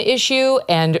immigration issue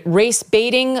and race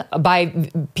baiting by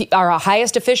our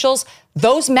highest officials,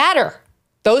 those matter.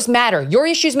 Those matter. Your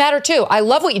issues matter too. I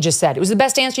love what you just said. It was the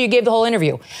best answer you gave the whole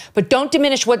interview. But don't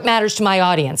diminish what matters to my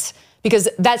audience, because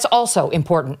that's also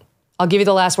important. I'll give you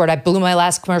the last word. I blew my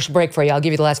last commercial break for you. I'll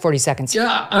give you the last 40 seconds.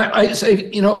 Yeah, I say,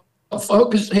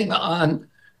 focusing on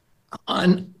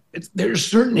there's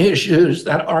certain issues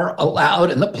that are allowed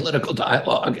in the political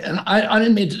dialogue. And I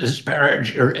didn't mean to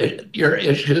disparage your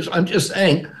issues. I'm just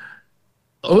saying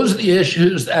those are the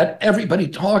issues that everybody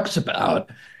talks about.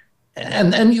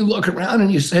 And then you look around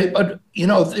and you say, but,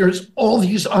 there's all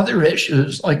these other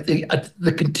issues like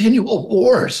the continual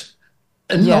wars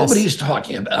and nobody's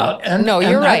talking about. And no,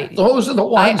 you're right. Those are the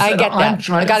ones I get I'm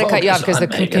trying to I got to cut you off because the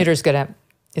Megyn. computer's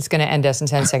it's going to end us in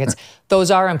 10 seconds. Those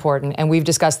are important, and we've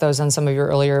discussed those on some of your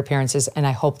earlier appearances, and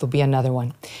I hope there'll be another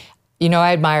one.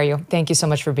 I admire you. Thank you so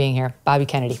much for being here. Bobby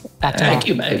Kennedy, back tomorrow. Thank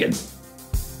you, Megyn.